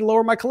told I need to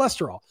lower my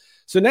cholesterol.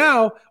 So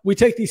now we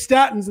take these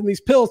statins and these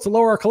pills to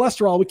lower our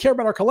cholesterol. We care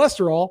about our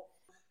cholesterol.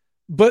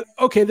 But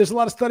okay, there's a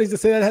lot of studies that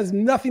say that has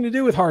nothing to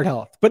do with heart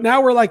health. But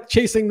now we're like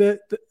chasing the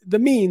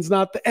means,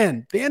 not the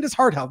end. The end is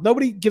heart health.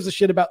 Nobody gives a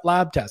shit about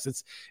lab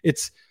tests.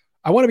 It's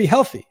I want to be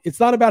healthy. It's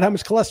not about how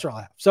much cholesterol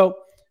I have. So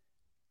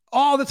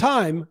all the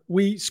time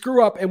we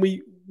screw up and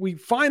we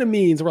find a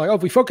means and we're like, oh,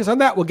 if we focus on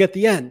that, we'll get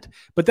the end.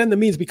 But then the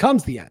means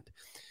becomes the end.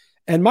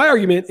 And my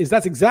argument is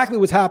that's exactly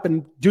what's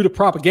happened due to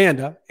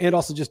propaganda and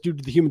also just due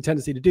to the human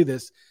tendency to do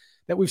this,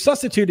 that we've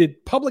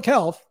substituted public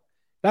health.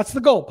 That's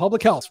the goal,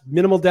 public health,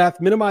 minimal death,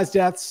 minimize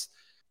deaths,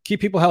 keep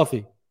people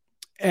healthy.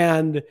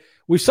 And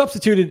we've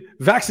substituted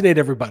vaccinate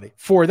everybody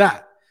for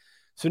that.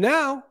 So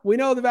now we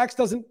know the vax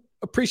doesn't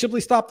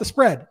appreciably stop the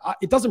spread.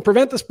 It doesn't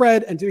prevent the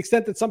spread. And to the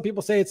extent that some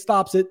people say it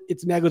stops it,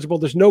 it's negligible.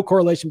 There's no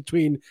correlation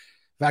between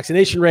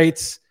vaccination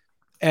rates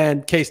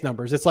and case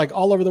numbers. It's like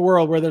all over the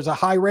world where there's a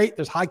high rate,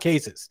 there's high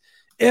cases.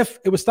 If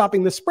it was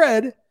stopping the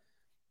spread,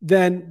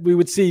 then we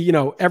would see,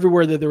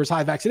 everywhere that there was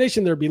high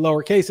vaccination, there'd be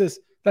lower cases.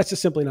 That's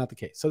just simply not the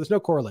case. So there's no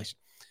correlation.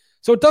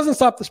 So it doesn't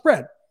stop the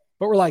spread.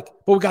 But we're like,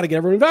 but we got to get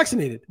everyone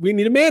vaccinated. We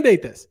need to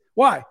mandate this.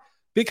 Why?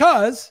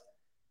 Because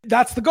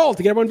that's the goal,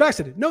 to get everyone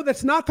vaccinated. No,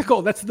 that's not the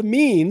goal. That's the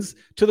means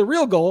to the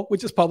real goal,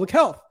 which is public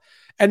health.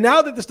 And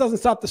now that this doesn't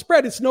stop the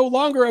spread, it's no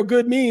longer a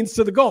good means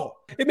to the goal.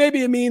 It may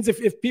be a means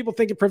if people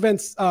think it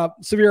prevents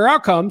severe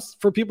outcomes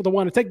for people to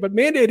want to take, but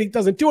mandating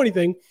doesn't do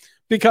anything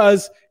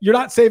because you're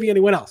not saving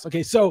anyone else.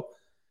 Okay, so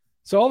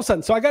all of a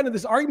sudden, I got into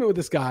this argument with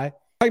this guy,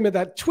 talking about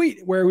that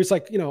tweet where he was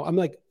like, I'm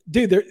like,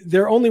 dude,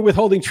 they're only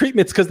withholding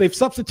treatments because they've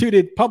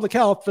substituted public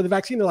health for the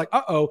vaccine. They're like,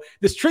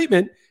 this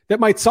treatment that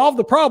might solve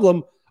the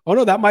problem, oh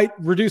no, that might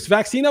reduce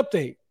vaccine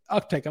uptake.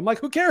 I'm like,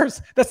 who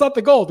cares? That's not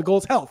the goal. The goal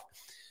is health.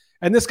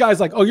 And this guy's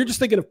like, oh, you're just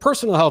thinking of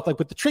personal health, like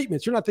with the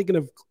treatments. You're not thinking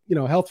of,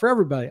 health for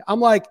everybody. I'm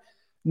like,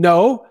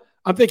 no,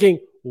 I'm thinking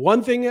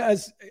one thing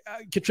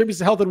contributes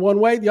to health in one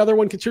way. The other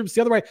one contributes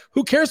the other way.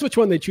 Who cares which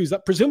one they choose?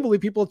 Presumably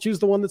people choose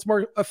the one that's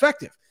more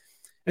effective.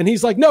 And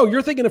he's like, no,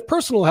 you're thinking of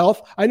personal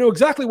health. I know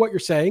exactly what you're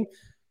saying.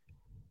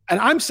 And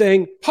I'm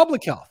saying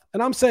public health.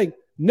 And I'm saying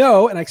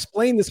no. And I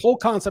explained this whole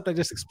concept I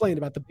just explained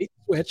about the bait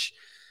and switch.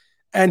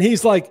 And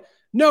he's like,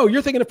 no,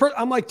 you're thinking of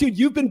I'm like, dude,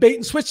 you've been bait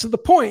and switch to the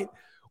point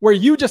where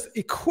you just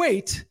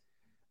equate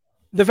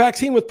the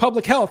vaccine with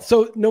public health.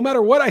 So no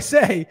matter what I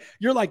say,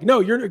 you're like, no,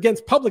 you're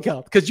against public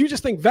health because you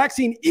just think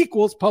vaccine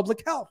equals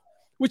public health,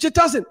 which it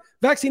doesn't.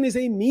 Vaccine is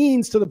a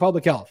means to the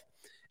public health.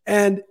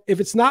 And if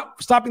it's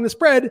not stopping the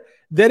spread,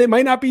 then it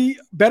might not be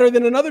better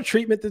than another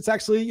treatment that's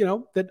actually,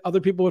 that other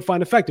people would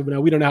find effective.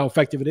 Now, we don't know how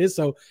effective it is.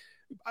 So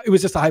it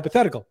was just a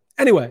hypothetical.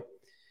 Anyway,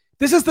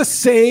 this is the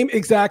same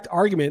exact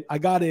argument I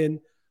got in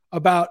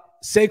about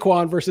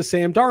Saquon versus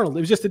Sam Darnold.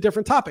 It was just a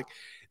different topic.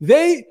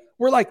 They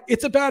were like,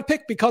 it's a bad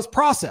pick because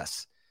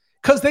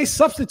they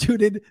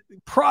substituted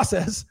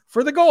process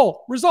for the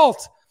goal,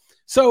 results.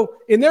 So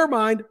in their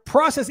mind,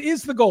 process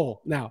is the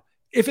goal. Now,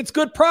 if it's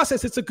good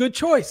process, it's a good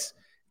choice.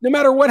 No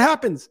matter what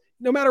happens,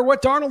 no matter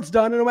what Darnold's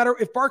done, and no matter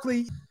if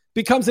Barkley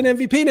becomes an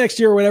MVP next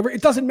year or whatever,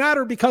 it doesn't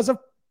matter because of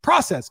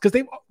process,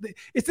 because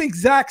it's the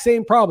exact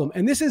same problem.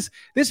 And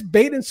this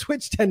bait and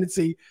switch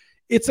tendency.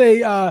 It's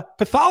a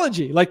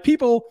pathology. Like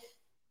people,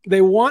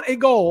 they want a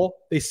goal,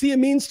 they see a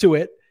means to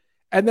it,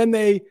 and then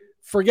they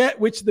forget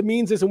which the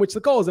means is and which the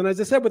goal is. And as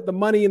I said, with the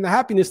money and the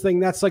happiness thing,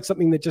 that's like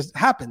something that just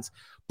happens.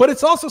 But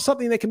it's also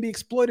something that can be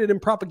exploited and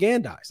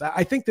propagandized.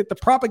 I think that the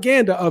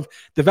propaganda of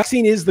the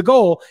vaccine is the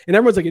goal, and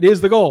everyone's like, it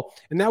is the goal.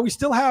 And now we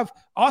still have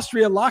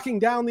Austria locking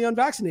down the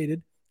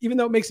unvaccinated, even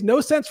though it makes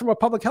no sense from a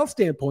public health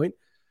standpoint.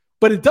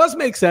 But it does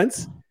make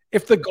sense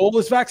if the goal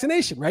is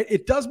vaccination, right?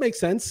 It does make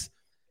sense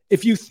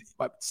if it's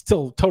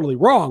still totally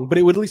wrong, but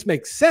it would at least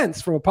make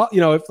sense from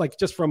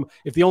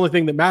if the only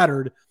thing that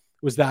mattered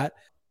was that,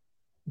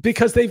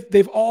 because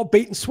they've all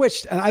bait and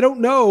switched. And I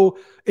don't know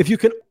if you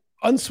can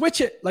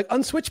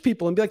unswitch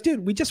people and be like,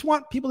 dude, we just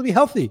want people to be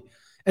healthy.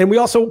 And we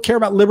also care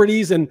about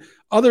liberties and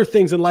other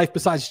things in life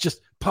besides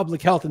just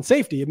public health and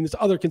safety. I mean, there's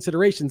other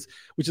considerations,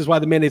 which is why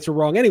the mandates are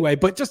wrong anyway.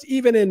 But just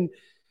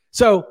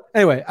so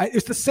anyway,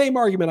 it's the same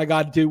argument I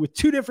got to do with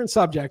two different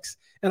subjects.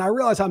 And I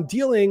realize I'm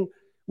dealing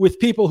with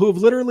people who have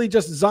literally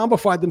just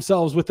zombified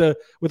themselves with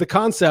a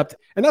concept.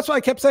 And that's why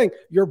I kept saying,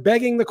 you're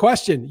begging the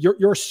question.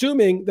 You're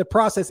assuming the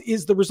process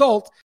is the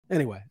result.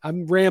 Anyway,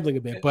 I'm rambling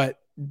a bit, but.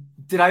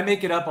 Did I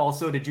make it up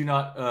also? Did you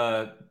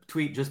not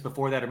tweet just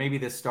before that? Or maybe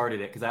this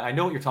started it? Because I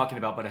know what you're talking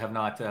about, but I have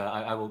not.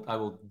 I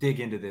will dig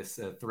into this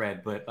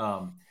thread.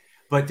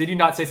 But did you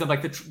not say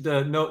something like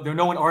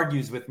no one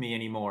argues with me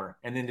anymore?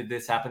 And then did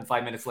this happen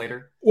 5 minutes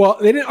later? Well,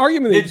 they didn't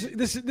argue with me.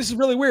 This is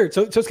really weird.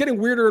 So it's getting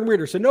weirder and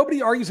weirder. So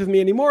nobody argues with me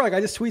anymore. Like I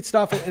just tweet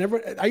stuff,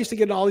 and I used to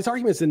get in all these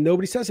arguments, and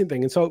nobody says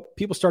anything. And so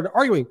people started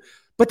arguing,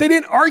 but they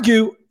didn't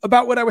argue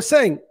about what I was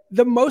saying.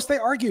 The most they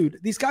argued,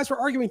 these guys were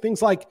arguing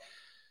things like,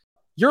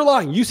 "You're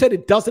lying. You said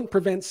it doesn't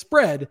prevent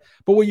spread,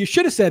 but what you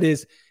should have said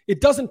is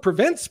it doesn't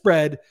prevent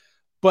spread,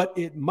 but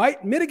it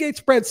might mitigate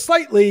spread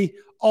slightly.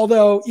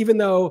 Although even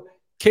though."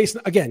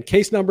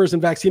 Case numbers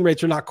and vaccine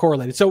rates are not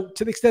correlated. So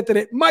to the extent that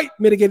it might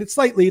mitigate it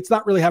slightly, it's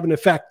not really having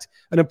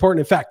an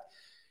important effect.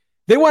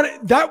 They're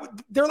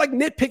like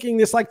nitpicking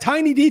this like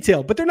tiny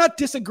detail, but they're not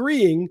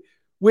disagreeing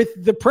with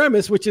the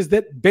premise, which is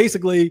that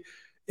basically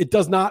it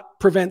does not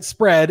prevent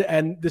spread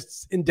and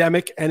this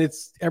endemic and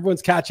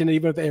everyone's catching it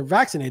even if they're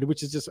vaccinated,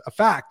 which is just a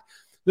fact.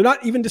 They're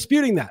not even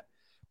disputing that.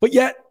 But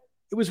yet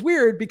it was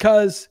weird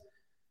because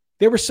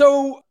they were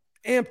so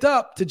amped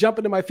up to jump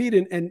into my feed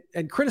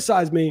and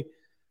criticize me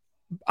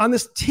on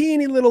this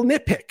teeny little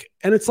nitpick.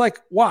 And it's like,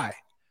 why?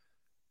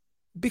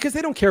 Because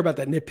they don't care about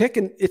that nitpick.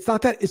 And it's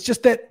not that, it's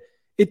just that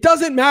it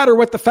doesn't matter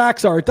what the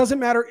facts are. It doesn't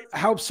matter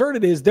how absurd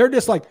it is. They're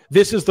just like,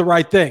 this is the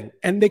right thing.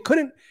 And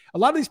a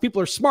lot of these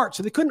people are smart,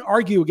 so they couldn't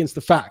argue against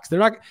the facts.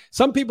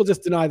 Some people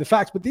just deny the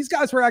facts, but these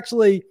guys were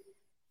actually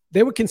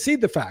they would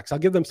concede the facts. I'll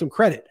give them some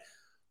credit.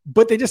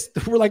 But they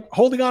just were like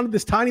holding on to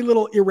this tiny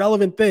little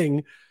irrelevant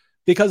thing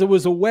because it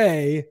was a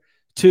way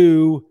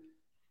to,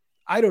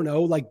 I don't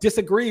know, like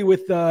disagree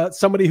with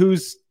somebody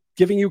who's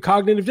giving you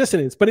cognitive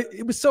dissonance. But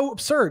it was so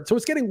absurd. So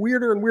it's getting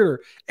weirder and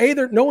weirder.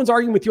 No one's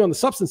arguing with you on the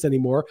substance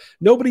anymore.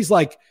 Nobody's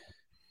like,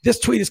 this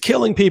tweet is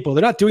killing people.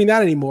 They're not doing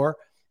that anymore.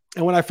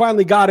 And when I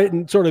finally got it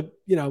and sort of,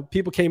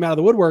 people came out of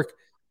the woodwork,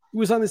 it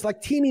was on this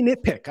like teeny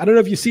nitpick. I don't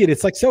know if you see it.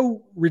 It's like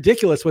so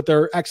ridiculous what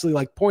they're actually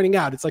like pointing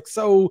out. It's like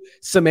so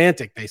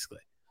semantic, basically.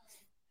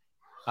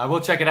 I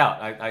will check it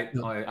out.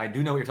 I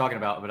do know what you're talking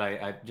about, but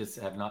I just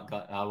have not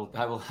got. I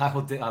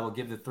will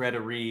give the thread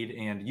a read,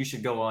 and you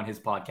should go on his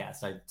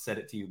podcast. I said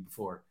it to you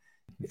before.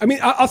 I mean,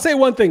 I'll say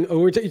one thing.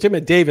 You're talking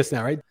about Davis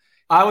now, right?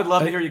 I would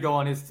love to hear you go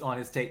on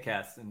his take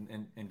cast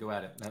and go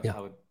at it. Yeah. I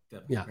would.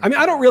 Yeah. I mean,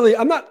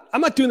 I'm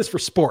not doing this for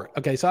sport.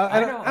 Okay. So I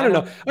don't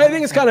know. I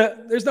think it's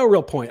there's no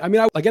real point. I mean,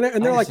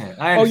 and they're like,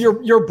 oh,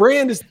 your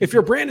brand is, if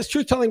your brand is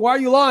truth telling, why are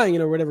you lying?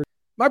 Whatever.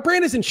 My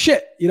brand isn't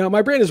shit.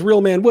 My brand is Real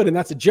Man Wood, and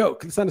that's a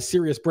joke. It's not a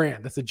serious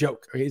brand. That's a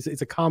joke. Okay?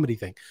 It's a comedy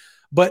thing.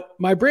 But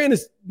my brand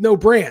is no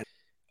brand.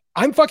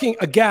 I'm fucking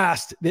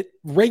aghast that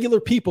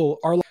regular people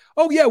are like,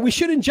 oh yeah, we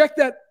should inject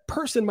that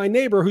person, my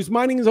neighbor who's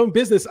minding his own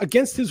business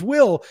against his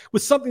will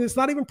with something that's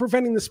not even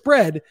preventing the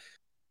spread.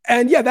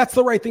 And yeah, that's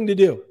the right thing to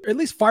do. Or at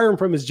least fire him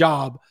from his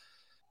job.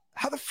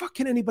 How the fuck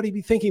can anybody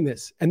be thinking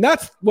this? And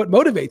that's what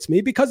motivates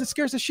me, because it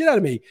scares the shit out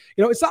of me.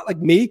 It's not like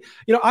me.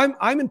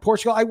 I'm in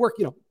Portugal. I work,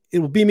 it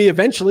will be me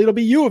eventually. It'll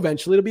be you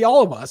eventually. It'll be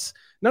all of us.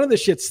 None of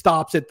this shit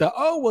stops at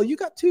you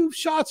got 2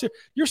 shots.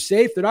 You're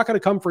safe. They're not going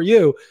to come for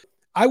you.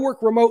 I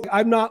work remote.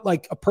 I'm not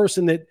like a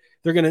person that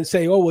they're going to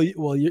say,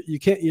 you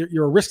can't,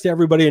 you're a risk to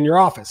everybody in your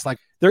office. Like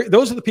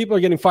those are the people who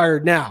are getting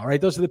fired now,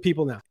 right? Those are the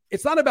people now.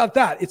 It's not about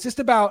that. It's just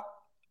about,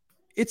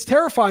 it's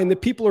terrifying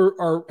that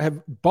people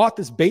have bought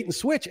this bait and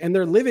switch, and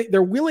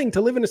they're willing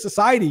to live in a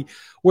society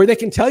where they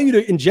can tell you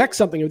to inject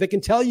something, or they can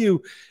tell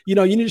you, you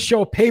need to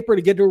show a paper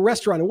to get to a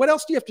restaurant. And what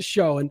else do you have to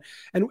show?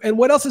 And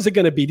what else is it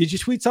going to be? Did you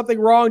tweet something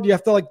wrong? Do you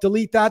have to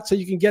delete that so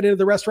you can get into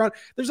the restaurant?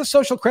 There's a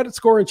social credit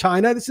score in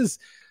China. This is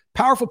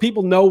powerful.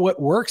 People know what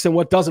works and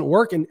what doesn't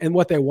work and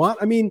what they want.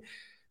 I mean,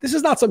 this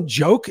is not some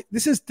joke.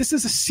 This is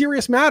a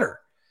serious matter.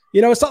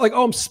 It's not like,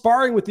 oh, I'm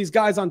sparring with these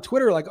guys on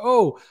Twitter. Like,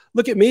 oh,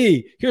 look at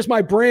me. Here's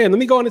my brand. Let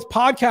me go on his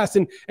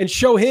podcast and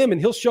show him, and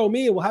he'll show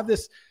me, and we'll have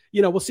this,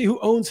 we'll see who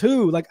owns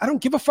who. Like, I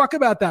don't give a fuck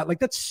about that. Like,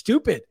 that's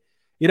stupid.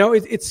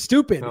 It's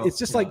stupid. No, it's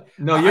just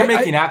no, you're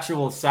making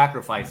actual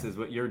sacrifices,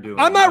 what you're doing.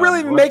 I'm not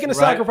really making a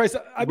sacrifice.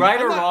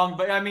 Wrong.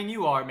 But I mean,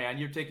 you are, man.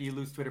 You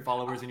lose Twitter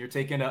followers, and you're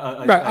taking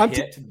a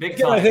hit. Big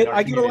time.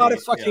 I get a lot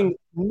of fucking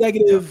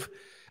negative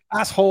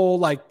asshole,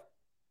 like,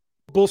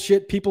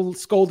 bullshit, people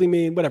scolding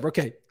me and whatever.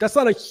 Okay, that's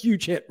not a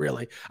huge hit,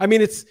 really. I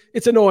mean, it's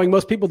annoying.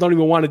 Most people don't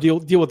even want to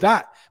deal with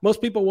that.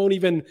 Most people won't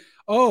even,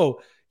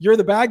 oh, you're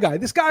the bad guy.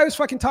 This guy I was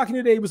fucking talking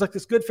to today was like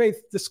this good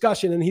faith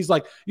discussion, and he's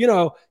like,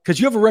 because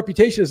you have a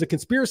reputation as a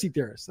conspiracy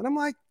theorist. And I'm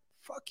like,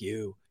 fuck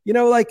you.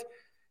 Like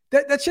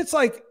that shit's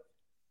like,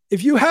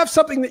 if you have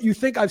something that you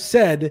think I've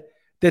said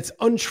that's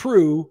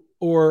untrue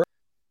or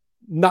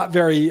not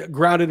very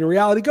grounded in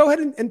reality, go ahead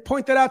and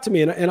point that out to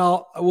me, and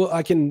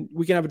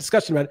we can have a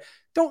discussion about it.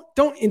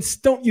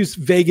 Don't use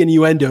vague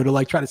innuendo to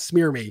like try to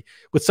smear me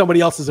with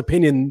somebody else's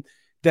opinion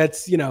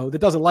that's, that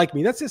doesn't like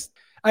me. That's just,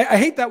 I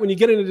hate that when you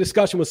get in a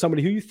discussion with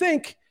somebody who you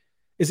think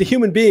is a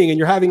human being and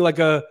you're having like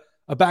a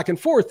back and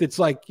forth. It's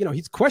like,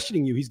 he's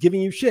questioning you, he's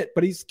giving you shit,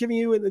 but he's giving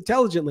you it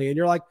intelligently. And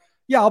you're like,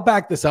 yeah, I'll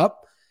back this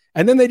up.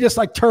 And then they just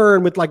like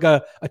turn with like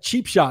a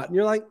cheap shot. And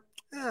you're like,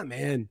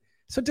 man,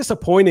 so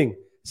disappointing.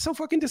 So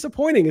fucking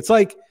disappointing. It's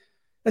like,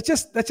 that's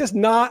just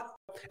not.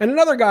 And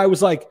another guy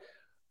was like,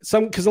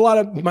 because a lot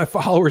of my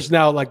followers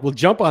now like will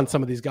jump on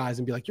some of these guys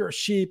and be like, you're a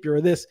sheep, you're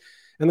this.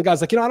 And the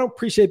guy's like, I don't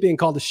appreciate being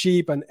called a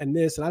sheep and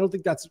this. And I don't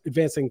think that's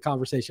advancing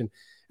conversation.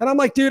 And I'm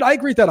like, dude, I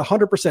agree with that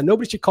 100%.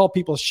 Nobody should call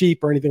people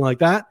sheep or anything like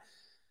that.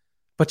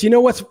 But you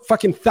know what's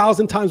fucking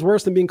 1,000 times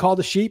worse than being called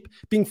a sheep?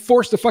 Being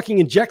forced to fucking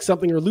inject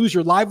something or lose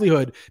your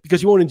livelihood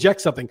because you won't inject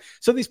something.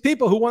 So these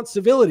people who want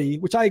civility,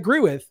 which I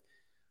agree with,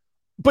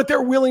 but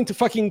they're willing to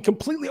fucking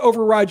completely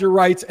override your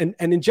rights and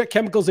inject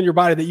chemicals in your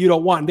body that you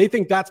don't want. And they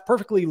think that's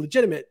perfectly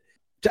legitimate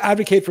to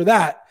advocate for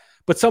that.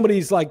 But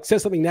somebody's like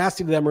says something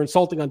nasty to them or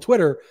insulting on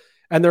Twitter,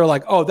 and they're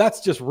like, oh,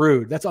 that's just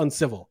rude. That's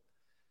uncivil.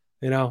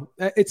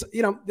 It's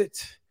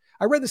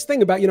I read this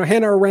thing about,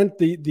 Hannah Arendt,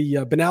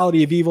 the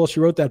Banality of Evil. She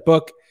wrote that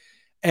book.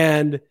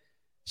 And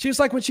she was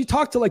like, when she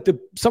talked to like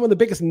some of the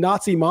biggest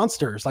Nazi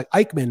monsters, like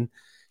Eichmann,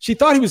 she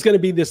thought he was going to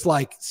be this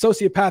like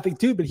sociopathic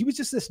dude, but he was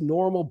just this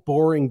normal,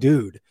 boring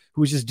dude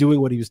who was just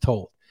doing what he was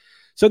told.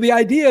 So the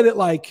idea that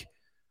like,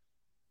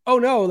 oh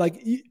no,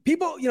 like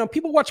people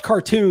watch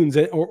cartoons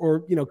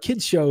or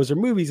kids shows or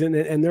movies and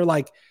they're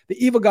like,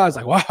 the evil guy's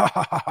like,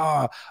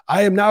 wow,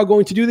 I am now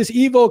going to do this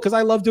evil because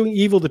I love doing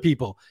evil to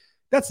people.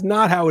 That's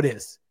not how it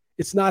is.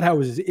 It's not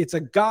how it is. It's a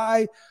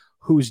guy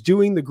who's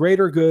doing the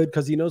greater good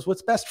because he knows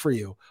what's best for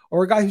you,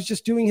 or a guy who's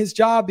just doing his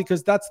job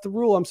because that's the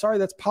rule. I'm sorry,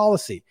 that's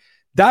policy.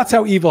 That's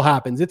how evil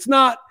happens. It's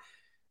not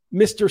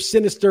Mr.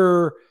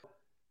 Sinister.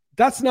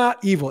 That's not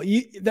evil.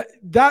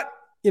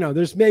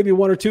 There's maybe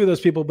one or two of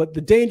those people, but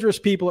the dangerous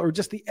people are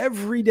just the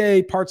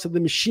everyday parts of the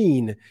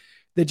machine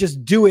that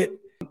just do it.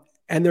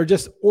 And they're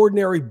just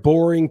ordinary,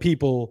 boring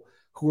people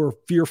who are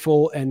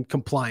fearful and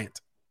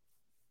compliant.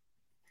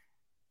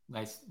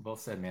 Nice. Well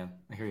said, man.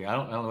 I hear you. I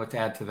don't know what to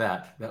add to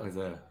that. That was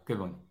a good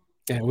one.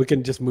 Yeah, we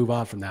can just move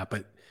on from that,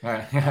 but all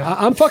right.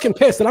 I'm fucking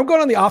pissed, and I'm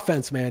going on the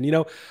offense, man.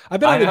 I've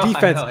been on the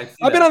defense.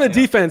 I've been on the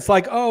defense,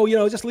 like,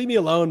 just leave me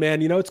alone,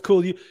 man. It's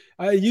cool. You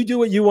do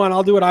what you want.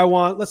 I'll do what I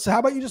want. How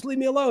about you just leave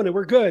me alone and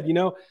we're good,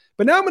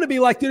 But now I'm going to be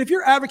like, dude, if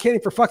you're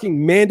advocating for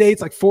fucking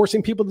mandates, like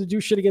forcing people to do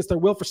shit against their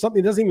will for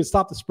something that doesn't even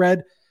stop the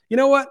spread, you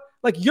know what?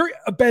 Like, you're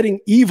abetting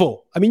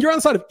evil. I mean, you're on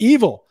the side of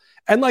evil.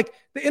 And like,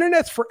 the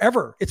internet's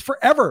forever. It's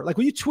forever. Like,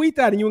 when you tweet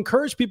that and you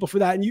encourage people for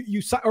that, and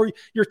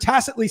you're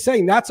tacitly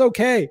saying that's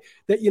okay,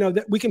 that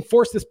that we can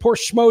force this poor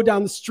schmo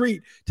down the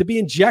street to be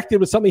injected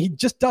with something he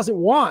just doesn't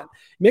want.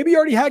 Maybe he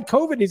already had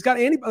COVID and he's got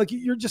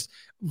you're just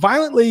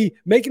violently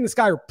making this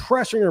guy, or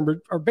pressuring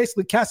him, or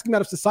basically casting him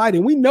out of society.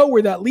 And we know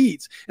where that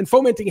leads, and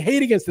fomenting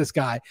hate against this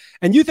guy.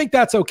 And you think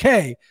that's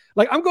okay?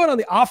 Like, I'm going on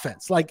the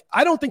offense. Like,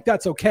 I don't think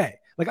that's okay.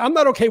 Like, I'm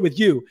not okay with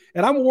you.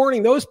 And I'm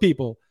warning those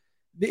people.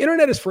 The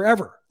internet is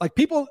forever. Like,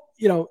 people,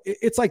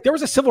 it's like there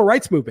was a civil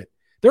rights movement.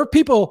 There are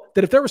people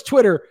that if there was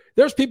Twitter,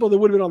 there's people that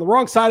would have been on the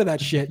wrong side of that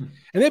shit. And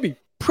they'd be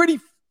pretty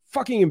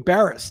fucking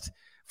embarrassed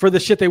for the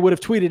shit they would have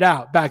tweeted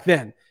out back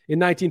then in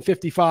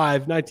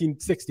 1955,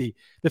 1960.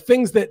 The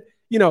things that,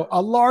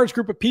 a large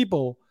group of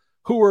people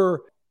who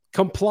were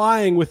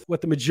complying with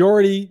what the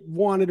majority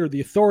wanted or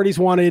the authorities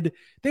wanted,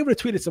 they would have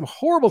tweeted some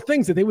horrible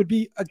things that they would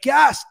be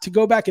aghast to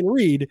go back and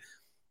read.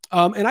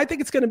 And I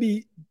think it's going to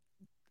be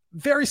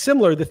very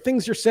similar. The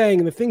things you're saying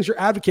and the things you're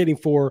advocating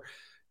for,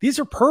 these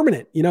are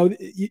permanent.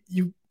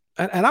 And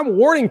I'm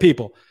warning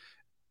people,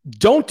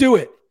 don't do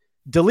it.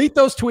 Delete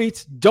those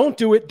tweets. Don't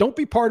do it. Don't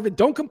be part of it.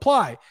 Don't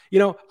comply.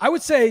 I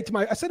said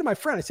to my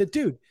friend, I said,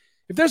 dude,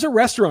 if there's a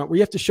restaurant where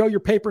you have to show your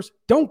papers,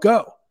 don't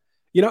go.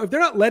 If they're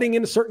not letting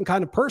in a certain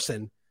kind of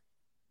person,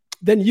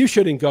 then you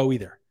shouldn't go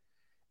either.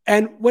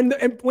 And when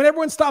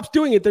everyone stops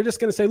doing it, they're just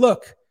going to say,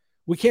 look,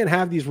 we can't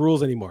have these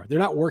rules anymore. They're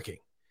not working.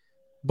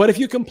 But if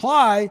you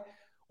comply,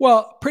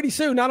 well, pretty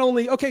soon, not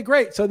only, okay,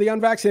 great. So the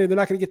unvaccinated, they're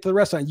not going to get to the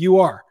restaurant. You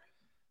are.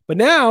 But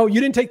now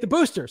you didn't take the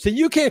booster. So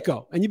you can't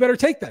go. And you better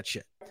take that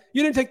shit.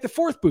 You didn't take the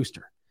fourth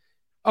booster.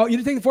 Oh, you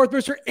didn't take the fourth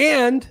booster.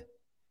 And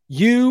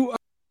you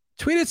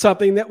tweeted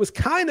something that was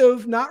kind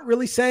of not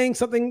really saying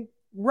something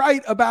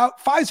right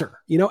about Pfizer,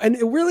 and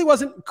it really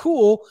wasn't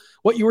cool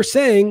what you were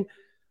saying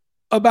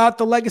about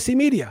the legacy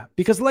media,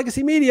 because the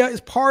legacy media is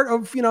part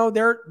of,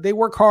 they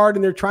work hard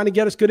and they're trying to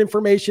get us good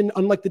information,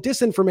 unlike the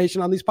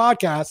disinformation on these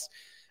podcasts.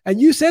 And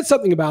you said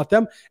something about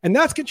them, and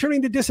that's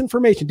contributing to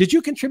disinformation. Did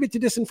you contribute to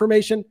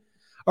disinformation?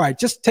 All right,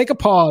 just take a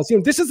pause.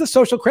 This is the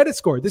social credit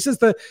score. This is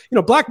the,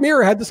 Black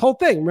Mirror had this whole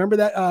thing. Remember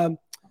that,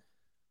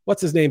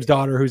 what's his name's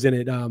daughter who's in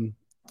it?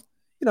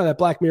 That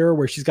Black Mirror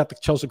where she's got the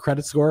social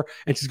credit score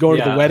and she's going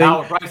to the wedding.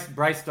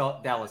 Bryce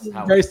Dallas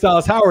Howard. Bryce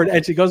Dallas Howard.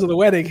 And she goes to the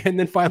wedding and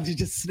then finally she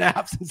just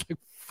snaps. And it's like,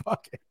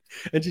 fuck it.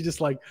 And she just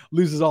like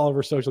loses all of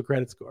her social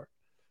credit score.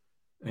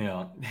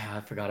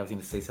 I forgot I was going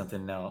to say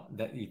something now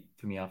that you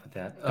threw me off with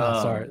that.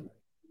 Sorry.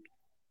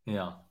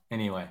 Yeah.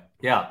 Anyway.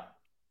 Yeah.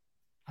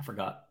 I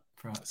forgot.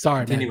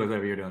 Sorry, continue man. with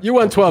whatever you're doing. You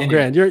won 12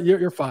 grand.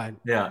 You're fine.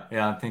 Yeah.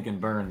 I'm thinking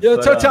Burns. The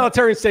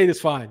totalitarian state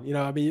is fine.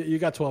 You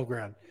got 12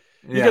 grand.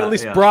 You could at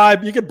least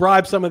bribe. You could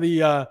bribe some of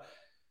the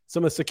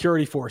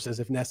security forces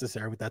if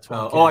necessary with that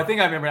 12. I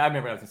think I remember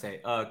what I was gonna say.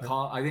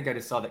 I think I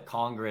just saw that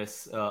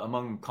Congress,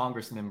 among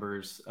Congress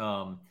members,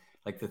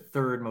 like the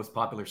third most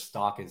popular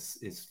stock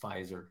is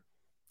Pfizer.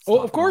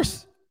 Of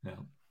course. Yeah.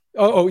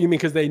 Oh, you mean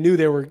because they knew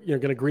they were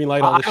going to green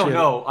light all this shit? I don't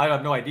know. I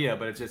have no idea,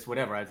 but it's just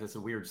whatever. It's just a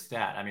weird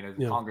stat. I mean,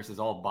 Congress is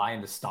all buying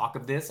the stock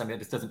of this. I mean, it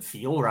just doesn't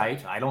feel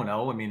right. I don't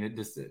know. I mean,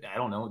 I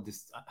don't know.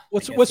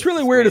 What's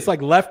really weird is like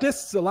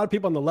leftists. A lot of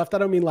people on the left, I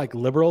don't mean like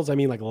liberals. I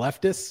mean like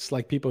leftists,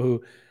 like people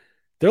who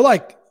they're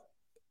like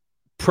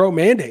pro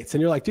mandates.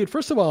 And you're like, dude,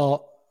 first of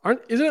all,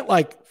 isn't it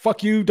like,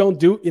 fuck you, don't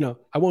do,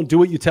 I won't do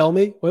what you tell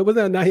me. What was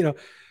that now,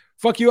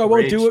 fuck you, I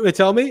won't do what you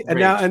tell me. And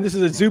now, and this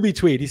is a Zuby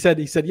tweet. He said,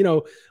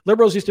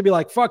 liberals used to be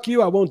like, fuck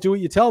you, I won't do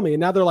what you tell me.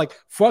 And now they're like,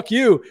 fuck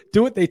you,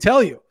 do what they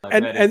tell you.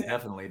 And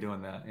definitely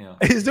doing that.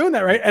 He's doing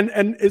that, right?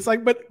 And it's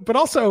like, but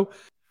also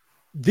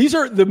these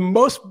are the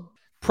most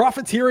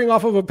profiteering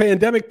off of a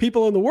pandemic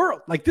people in the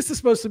world. Like this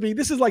is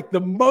like the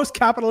most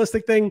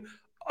capitalistic thing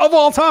of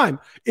all time.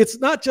 It's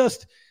not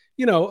just,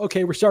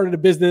 okay, we're starting a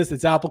business,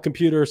 it's Apple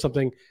Computer or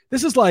something.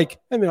 This is like,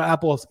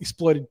 Apple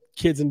exploited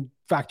kids in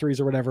factories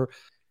or whatever.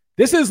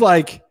 This is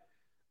like,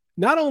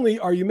 not only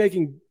are you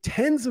making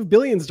tens of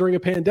billions during a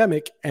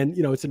pandemic and,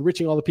 it's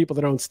enriching all the people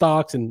that own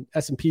stocks and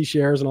S&P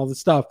shares and all this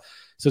stuff.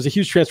 So it's a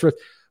huge transfer,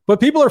 but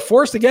people are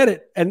forced to get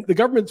it and the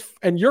government,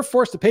 and you're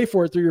forced to pay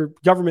for it through your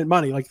government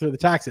money, like through the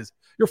taxes.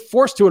 You're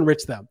forced to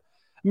enrich them.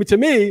 I mean, to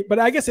me, but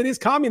I guess it is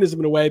communism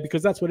in a way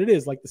because that's what it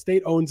is. Like the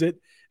state owns it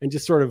and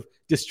just sort of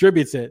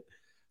distributes it.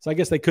 So I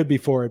guess they could be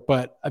for it,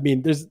 but I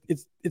mean,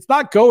 it's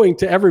not going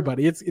to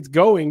everybody. It's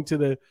going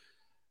to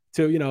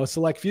a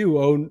select few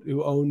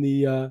who own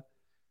the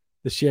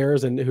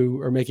shares and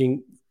who are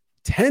making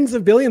tens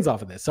of billions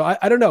off of this. So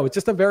I don't know. It's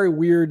just a very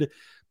weird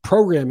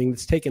programming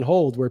that's taken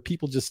hold where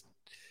people just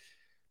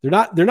they're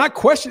not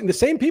questioning. The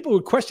same people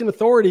who questioned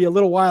authority a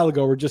little while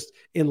ago were just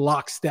in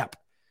lockstep,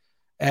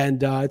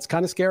 and it's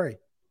kind of scary.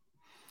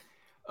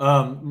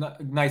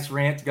 Nice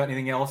rant. Got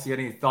anything else? You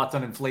got any thoughts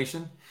on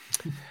inflation?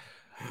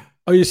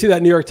 Oh, you see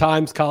that New York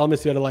Times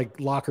columnist who had to like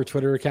lock her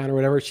Twitter account or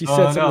whatever? She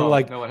said something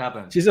like, "No, what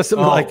happened?" She said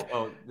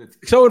something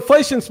so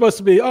inflation's supposed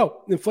to be,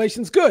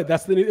 inflation's good.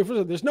 That's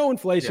there's no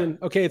inflation.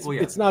 Yeah. Okay,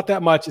 it's not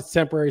that much. It's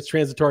temporary. It's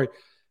transitory.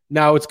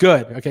 Now it's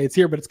good. Okay, it's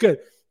here, but it's good."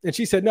 And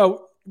she said,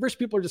 "No, rich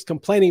people are just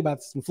complaining about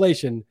this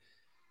inflation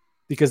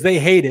because they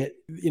hate it.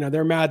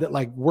 They're mad that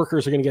like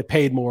workers are going to get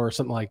paid more or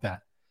something like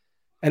that."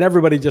 And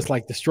everybody just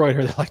like destroyed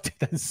her. They're like,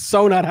 "That's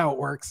so not how it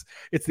works.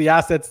 It's the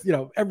assets."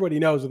 Everybody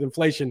knows with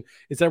inflation,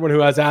 it's everyone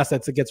who has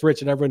assets that gets rich,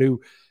 and everyone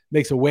who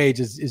makes a wage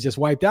is just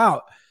wiped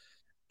out.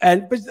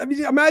 But I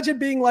mean, imagine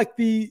being like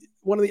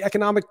one of the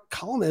economic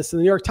columnists in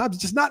the New York Times,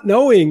 just not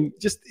knowing.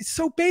 Just it's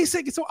so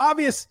basic. It's so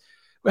obvious.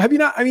 Have you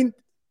not? I mean,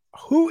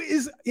 who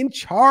is in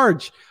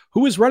charge?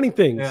 Who is running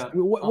things? Yeah. I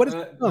mean, what is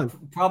going on?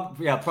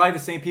 Probably the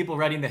same people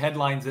writing the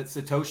headlines that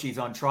Satoshi's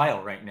on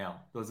trial right now.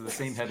 Those are the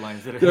same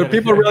headlines. Do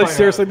people really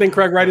seriously think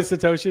Craig Wright is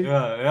Satoshi?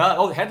 Yeah.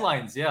 Oh,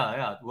 headlines.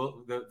 Yeah.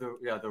 Well,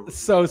 it's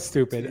so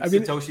stupid. I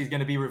mean, Satoshi's going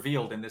to be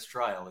revealed in this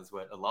trial is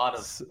what a lot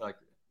of like.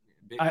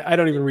 I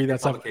don't even read that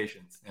stuff.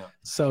 Yeah.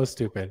 So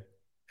stupid.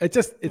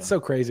 It's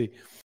so crazy.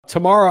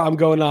 Tomorrow I'm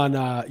going on,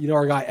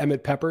 our guy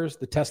Emmett Peppers,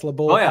 the Tesla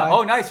bull. Oh yeah. Guy.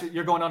 Oh nice.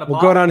 You're going on a.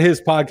 We're going on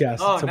his podcast.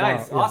 Oh tomorrow.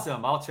 Nice. Yeah.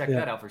 Awesome. I'll check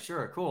that out for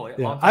sure. Cool.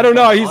 Yeah. I don't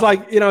know. He's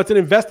like, it's an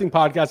investing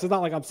podcast. It's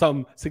not like I'm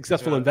some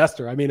successful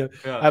investor. I mean,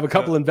 I have a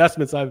couple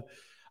investments. I've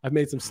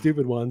made some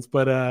stupid ones,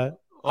 but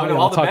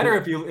all the better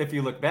if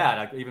you look bad.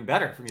 Like, even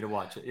better for me to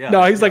watch it. Yeah.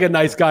 No, he's like a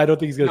nice guy. I don't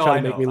think he's going to try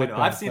to make me look bad.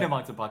 I've seen him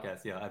on some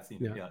podcasts. Yeah, I've seen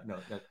him. Yeah, no,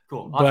 that's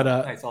cool. Awesome.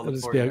 But nice. It'll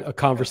just be a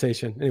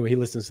conversation. Anyway, he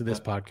listens to this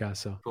podcast,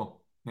 so cool.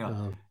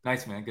 Yeah,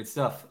 nice, man. Good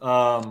stuff.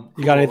 Cool.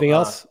 You got anything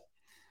else?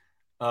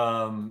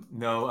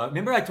 No.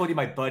 Remember I told you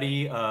my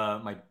buddy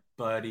from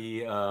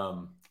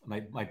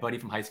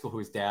high school, who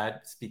his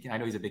dad speaking. I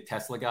know he's a big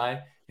Tesla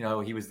guy.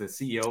 He was the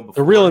CEO before.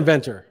 The real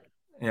inventor.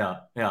 Yeah.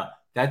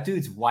 That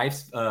dude's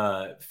wife's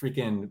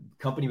freaking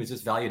company was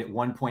just valued at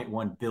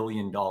 $1.1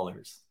 billion.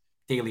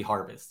 Daily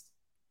Harvest.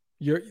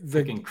 You're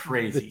freaking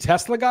crazy. The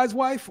Tesla guy's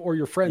wife or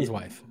your friend's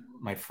wife?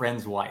 My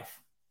friend's wife.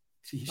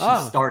 She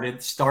started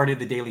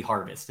the Daily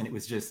Harvest, and it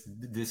was just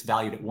this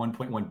valued at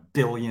 $1.1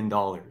 billion.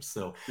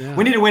 So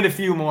we need to win a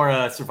few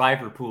more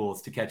survivor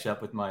pools to catch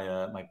up with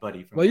my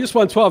buddy. You just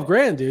won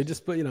 $12,000, dude.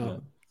 Just put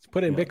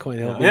put it in Bitcoin.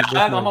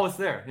 I'm almost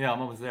there. Yeah,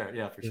 I'm almost there.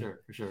 Yeah, for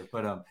sure.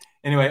 But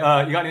anyway, you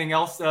got anything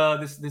else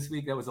this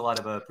week? That was a lot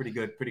of pretty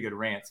good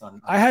rants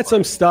on. I had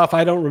some stuff.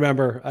 I don't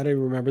remember. I don't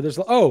even remember.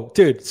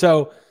 Dude.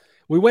 So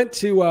we went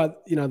to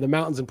the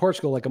mountains in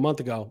Portugal like a month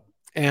ago,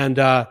 and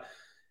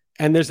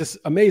there's this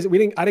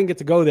amazing. I didn't get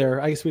to go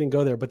there. I guess we didn't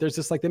go there, but there's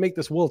this they make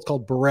this wool. It's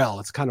called burrell.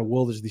 It's kind of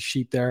wool. There's these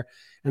sheep there,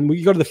 and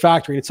we go to the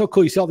factory, and it's so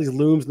cool. You see all these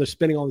looms, and they're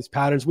spinning all these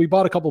patterns. We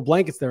bought a couple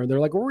blankets there, and they're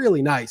like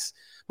really nice.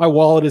 My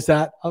wallet is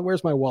that.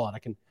 Where's my wallet? I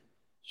can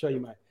show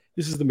you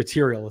this is the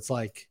material. It's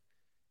like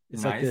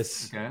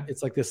this. Okay.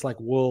 It's like this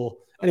wool.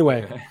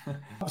 Anyway,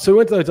 so we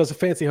went to it was a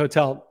fancy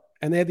hotel,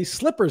 and they had these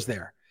slippers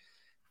there.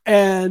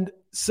 And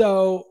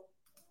so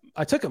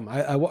I took them.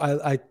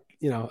 I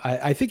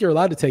think you're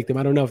allowed to take them.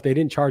 I don't know if they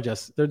didn't charge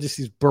us. They're just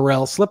these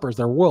burrell slippers.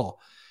 They're wool.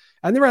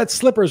 I never had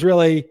slippers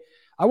really.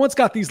 I once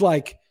got these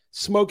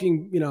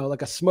smoking,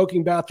 like a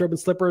smoking bathrobe and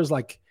slippers,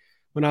 like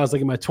when I was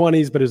in my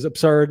 20s, but it was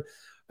absurd.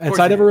 And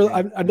so I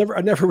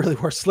never really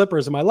wore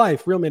slippers in my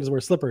life. Real man doesn't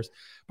wear slippers,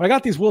 but I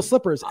got these wool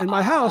slippers in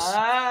my house.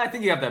 I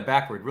think you have that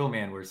backward. Real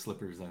man wears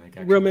slippers. I think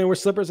actually. Real man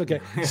wears slippers. Okay.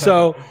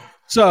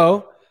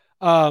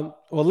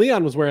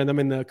 Leon was wearing them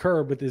in the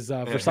curb with his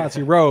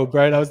Versace robe,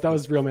 right? That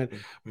was real man.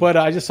 But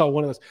I just saw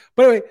one of those.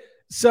 But anyway,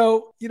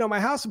 so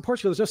my house in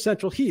Portugal, there's no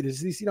central heat. It's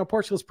these,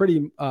 Portugal's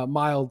pretty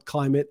mild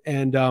climate,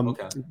 and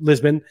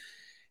Lisbon,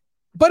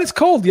 but it's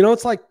cold.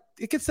 It's like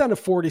it gets down to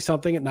 40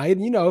 something at night,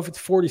 and if it's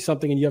 40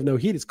 something and you have no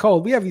heat, it's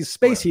cold. We have these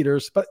space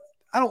heaters, but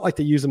I don't like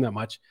to use them that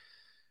much.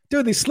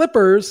 Dude, these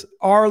slippers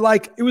are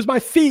it was my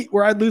feet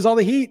where I'd lose all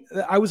the heat.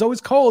 I was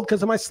always cold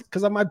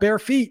because of my bare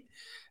feet,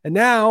 and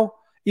now.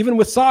 Even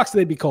with socks,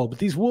 they'd be cold. But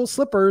these wool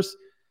slippers,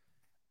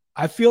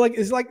 I feel like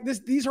it's like this.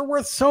 These are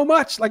worth so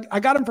much. Like I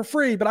got them for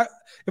free, but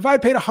if I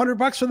had paid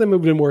 $100 for them, it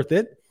would have been worth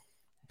it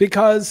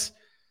because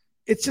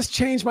it's just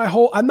changed my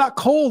whole. I'm not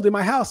cold in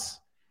my house.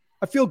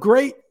 I feel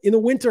great in the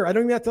winter. I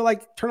don't even have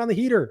to turn on the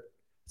heater.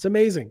 It's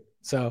amazing.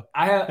 So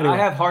I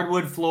have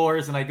hardwood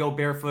floors, and I go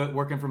barefoot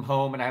working from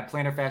home, and I have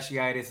plantar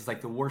fasciitis. It's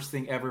like the worst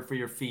thing ever for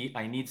your feet.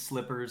 I need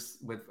slippers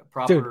with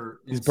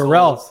proper these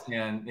Burrell.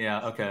 And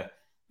okay.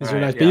 These are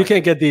nice, but you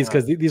can't get these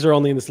because these are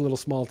only in this little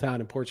small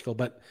town in Portugal.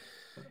 But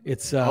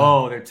it's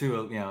they're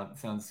too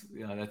sounds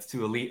that's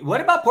too elite.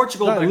 What about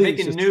Portugal? They're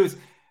making news.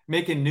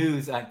 making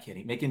news. I'm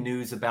kidding. Making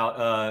news about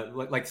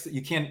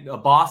a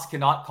boss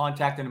cannot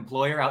contact an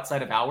employer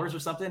outside of hours or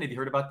something. Have you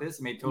heard about this?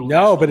 It made total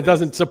no, but it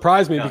doesn't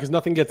surprise me because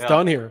nothing gets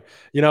done here.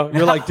 You know,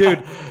 you're like,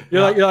 dude,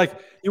 you're like,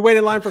 you wait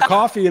in line for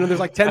coffee, and there's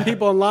like 10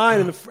 people in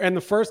line, and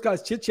the first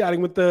guy's chit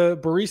chatting with the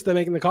barista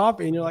making the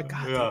coffee, and you're like,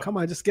 God, dude, come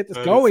on, just get this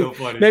going.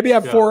 So maybe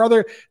have 4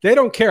 other. They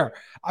don't care.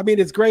 I mean,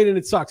 it's great and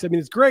it sucks. I mean,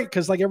 it's great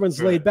because like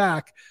everyone's laid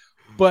back,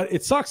 but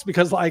it sucks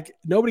because like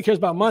nobody cares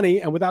about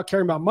money, and without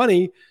caring about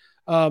money,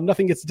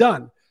 nothing gets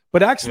done.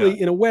 But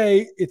actually, in a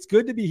way, it's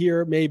good to be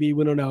here. Maybe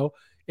we don't know,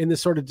 in this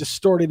sort of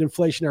distorted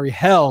inflationary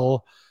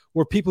hell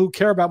where people who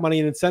care about money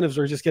and incentives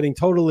are just getting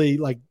totally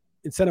like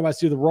incentivized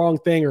to do the wrong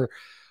thing or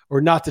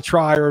not to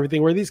try or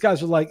everything, where these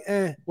guys are like,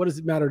 what does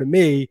it matter to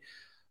me?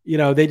 You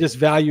know, they just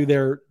value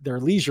their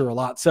leisure a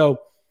lot. So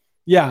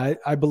yeah,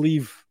 I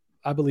believe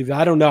that.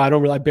 I don't know.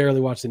 I barely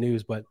watch the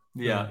news, but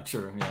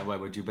sure. Yeah. Why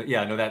would you? But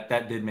yeah, no,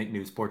 that did make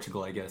news.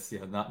 Portugal, I guess.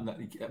 Yeah. Not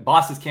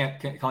bosses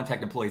can't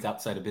contact employees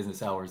outside of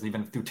business hours,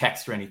 even through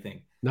text or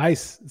anything.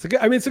 Nice. It's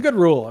a good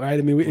rule, right?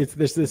 I mean,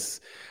 there's this,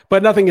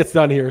 but nothing gets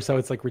done here. So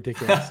it's like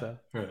ridiculous. So.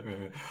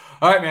 Right.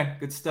 All right, man.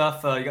 Good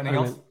stuff. You got anything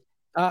else?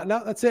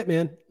 No, that's it,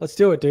 man. Let's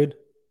do it, dude.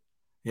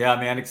 Yeah,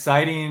 man,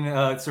 exciting.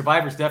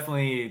 Survivor's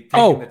definitely.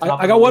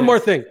 I got one more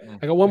thing.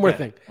 More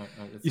thing.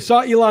 You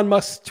saw Elon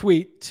Musk's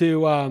tweet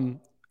to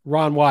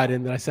Ron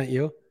Wyden that I sent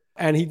you,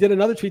 and he did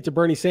another tweet to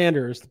Bernie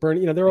Sanders.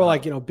 Bernie, they were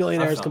like,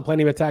 billionaires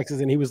complaining about taxes,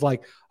 and he was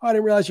like, "Oh, I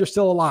didn't realize you're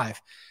still alive."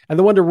 And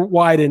the one to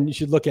Wyden, you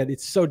should look at.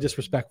 It's so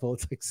disrespectful.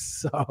 It's like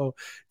so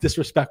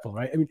disrespectful,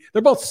 right? I mean,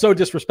 they're both so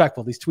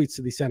disrespectful. These tweets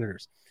to these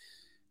senators.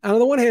 And on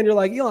the one hand, you're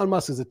like, Elon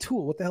Musk is a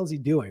tool. What the hell is he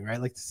doing,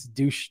 right? Like this is a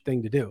douche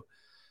thing to do.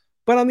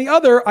 But on the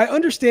other, I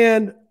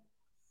understand,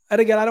 and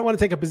again, I don't want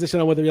to take a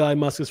position on whether Elon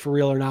Musk is for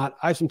real or not.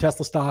 I have some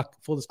Tesla stock,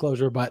 full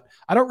disclosure, but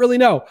I don't really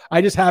know.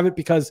 I just have it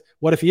because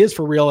what if he is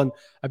for real and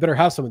I better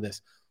have some of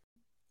this?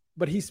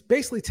 But he's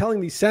basically telling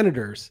these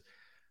senators,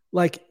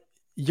 like,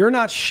 you're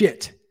not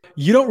shit.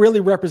 You don't really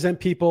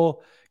represent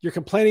people. You're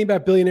complaining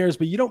about billionaires,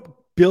 but you don't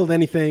build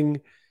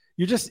anything.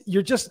 You're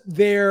just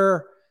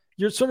there.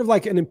 You're sort of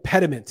like an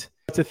impediment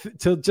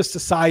to just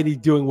society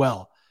doing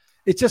well.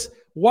 It's just,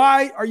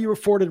 why are you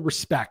afforded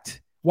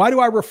respect? Why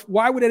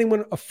would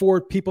anyone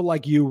afford people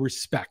like you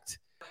respect?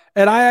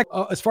 And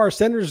as far as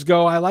senators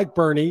go, I like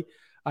Bernie.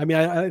 I mean,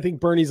 I think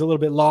Bernie's a little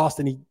bit lost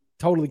and he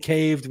totally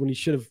caved when he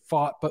should have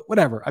fought, but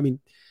whatever. I mean,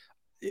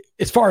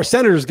 as far as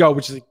senators go,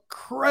 which is an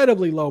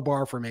incredibly low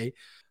bar for me,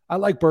 I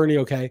like Bernie.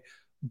 Okay.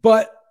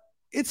 But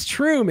it's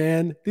true,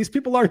 man. These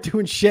people aren't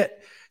doing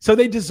shit. So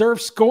they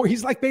deserve scorn.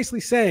 He's like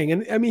basically saying,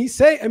 and I mean,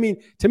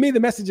 to me, the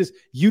message is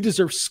you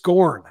deserve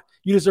scorn.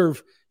 You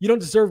don't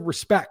deserve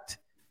respect.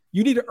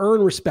 You need to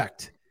earn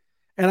respect.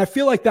 And I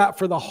feel like that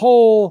for the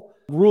whole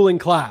ruling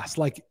class,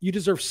 like you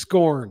deserve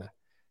scorn,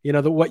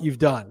 what you've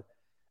done.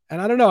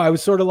 And I don't know. I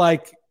was sort of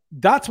like,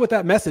 that's what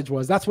that message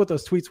was. That's what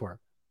those tweets were.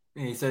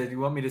 And he said, "You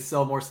want me to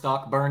sell more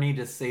stock, Bernie?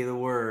 Just say the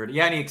word."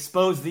 Yeah, and he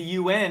exposed the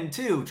UN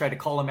too. Tried to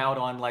call him out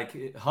on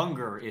like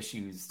hunger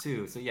issues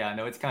too. So yeah,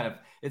 no,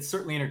 it's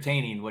certainly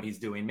entertaining what he's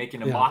doing,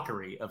 making a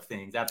mockery of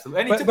things.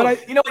 Absolutely.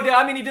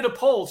 And he did a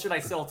poll: should I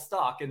sell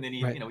stock? And then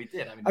he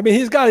did. I mean,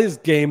 he's got his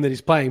game that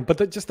he's playing, but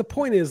the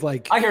point is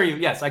like, I hear you.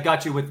 Yes, I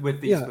got you with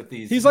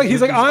these. He's like,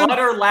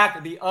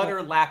 the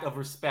utter lack of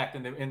respect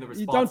in the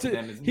response to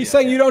them. He's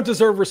saying you don't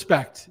deserve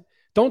respect.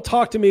 Don't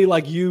talk to me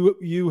like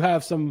you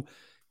have some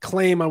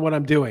claim on what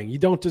I'm doing. You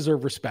don't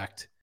deserve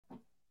respect.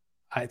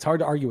 It's hard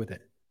to argue with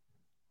it.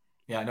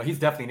 Yeah, no, he's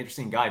definitely an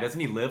interesting guy.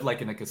 Doesn't he live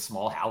like in like a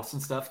small house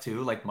and stuff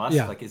too? Like Musk,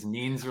 like his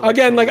means are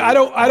again, like I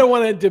don't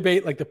want to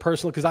debate like the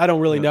personal because I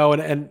don't really know.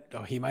 And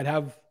he might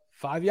have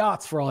 5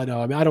 yachts for all I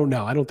know. I mean, I don't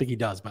know. I don't think he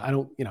does, but I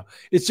don't,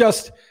 it's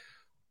just,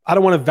 I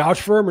don't want to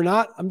vouch for him or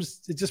not.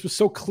 It just was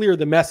so clear,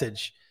 the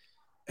message.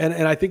 And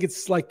I think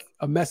it's like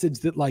a message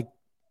that like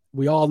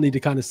we all need to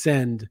kind of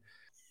send.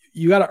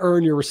 You got to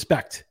earn your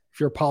respect. If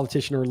you're a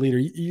politician or a leader,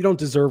 you don't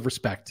deserve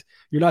respect.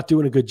 You're not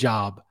doing a good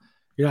job.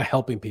 You're not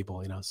helping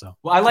people, so.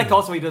 Well, I like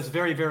also he does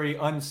very, very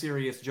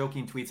unserious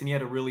joking tweets. And he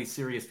had a really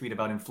serious tweet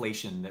about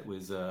inflation that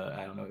was,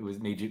 I don't know, it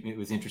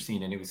was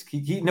interesting. And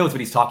he knows what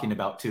he's talking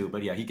about too.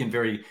 But yeah, he can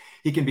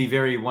be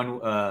very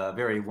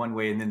one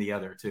way and then the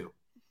other too.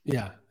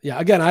 Yeah. Yeah.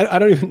 Again, I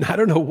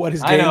don't know what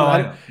his game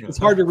is. It's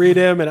hard to read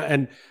him.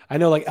 And I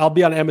know like I'll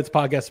be on Emmett's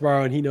podcast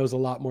tomorrow and he knows a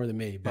lot more than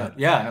me, but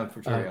yeah, no,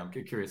 for sure. I'm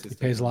curious. He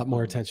pays a lot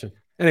more attention.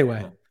 Anyway.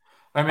 Yeah.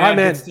 All right,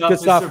 man. Good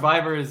stuff.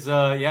 Survivor is,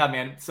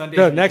 man.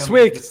 Sunday. Next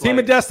week, Team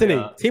of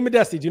Destiny. Team of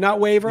Destiny. Do not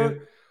waver.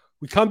 Yeah.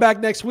 We come back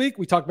next week.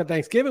 We talk about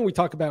Thanksgiving. We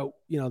talk about,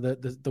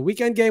 the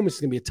weekend game, which is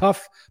going to be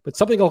tough, but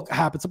something will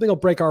happen. Something will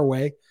break our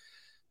way.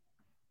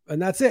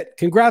 And that's it.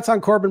 Congrats on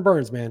Corbin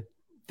Burns, man.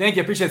 Thank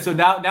you. Appreciate it. So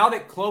now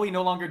that Chloe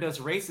no longer does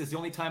races, the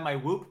only time my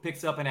Whoop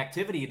picks up an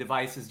activity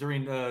device is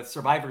during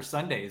Survivor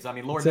Sundays. I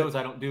mean, Lord knows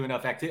I don't do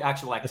enough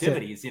actual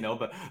activities,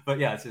 but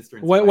yeah, it's just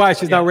during why?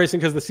 She's not racing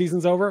because the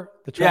season's over?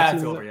 The track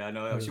it's team over. Yeah,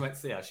 no, she went.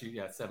 Yeah,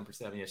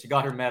 7-for-7. Yeah, she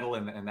got her medal,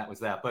 and that was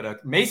that.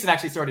 But Mason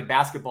actually started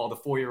basketball. The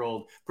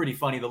 4-year-old, pretty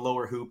funny. The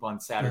lower hoop on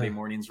Saturday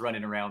mornings,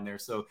 running around there.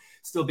 So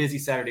still busy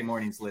Saturday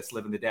mornings list,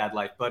 living the dad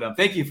life. But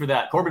thank you for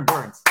that, Corbin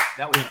Burns.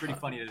 That was pretty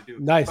funny to do.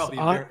 Nice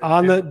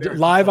on the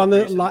live on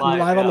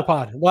the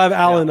pod. We'll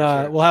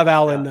have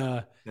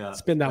Alan.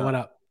 Spin that one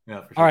up.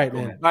 Yeah. For sure. All right,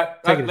 cool, man. All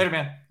right, later,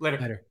 man.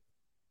 Later.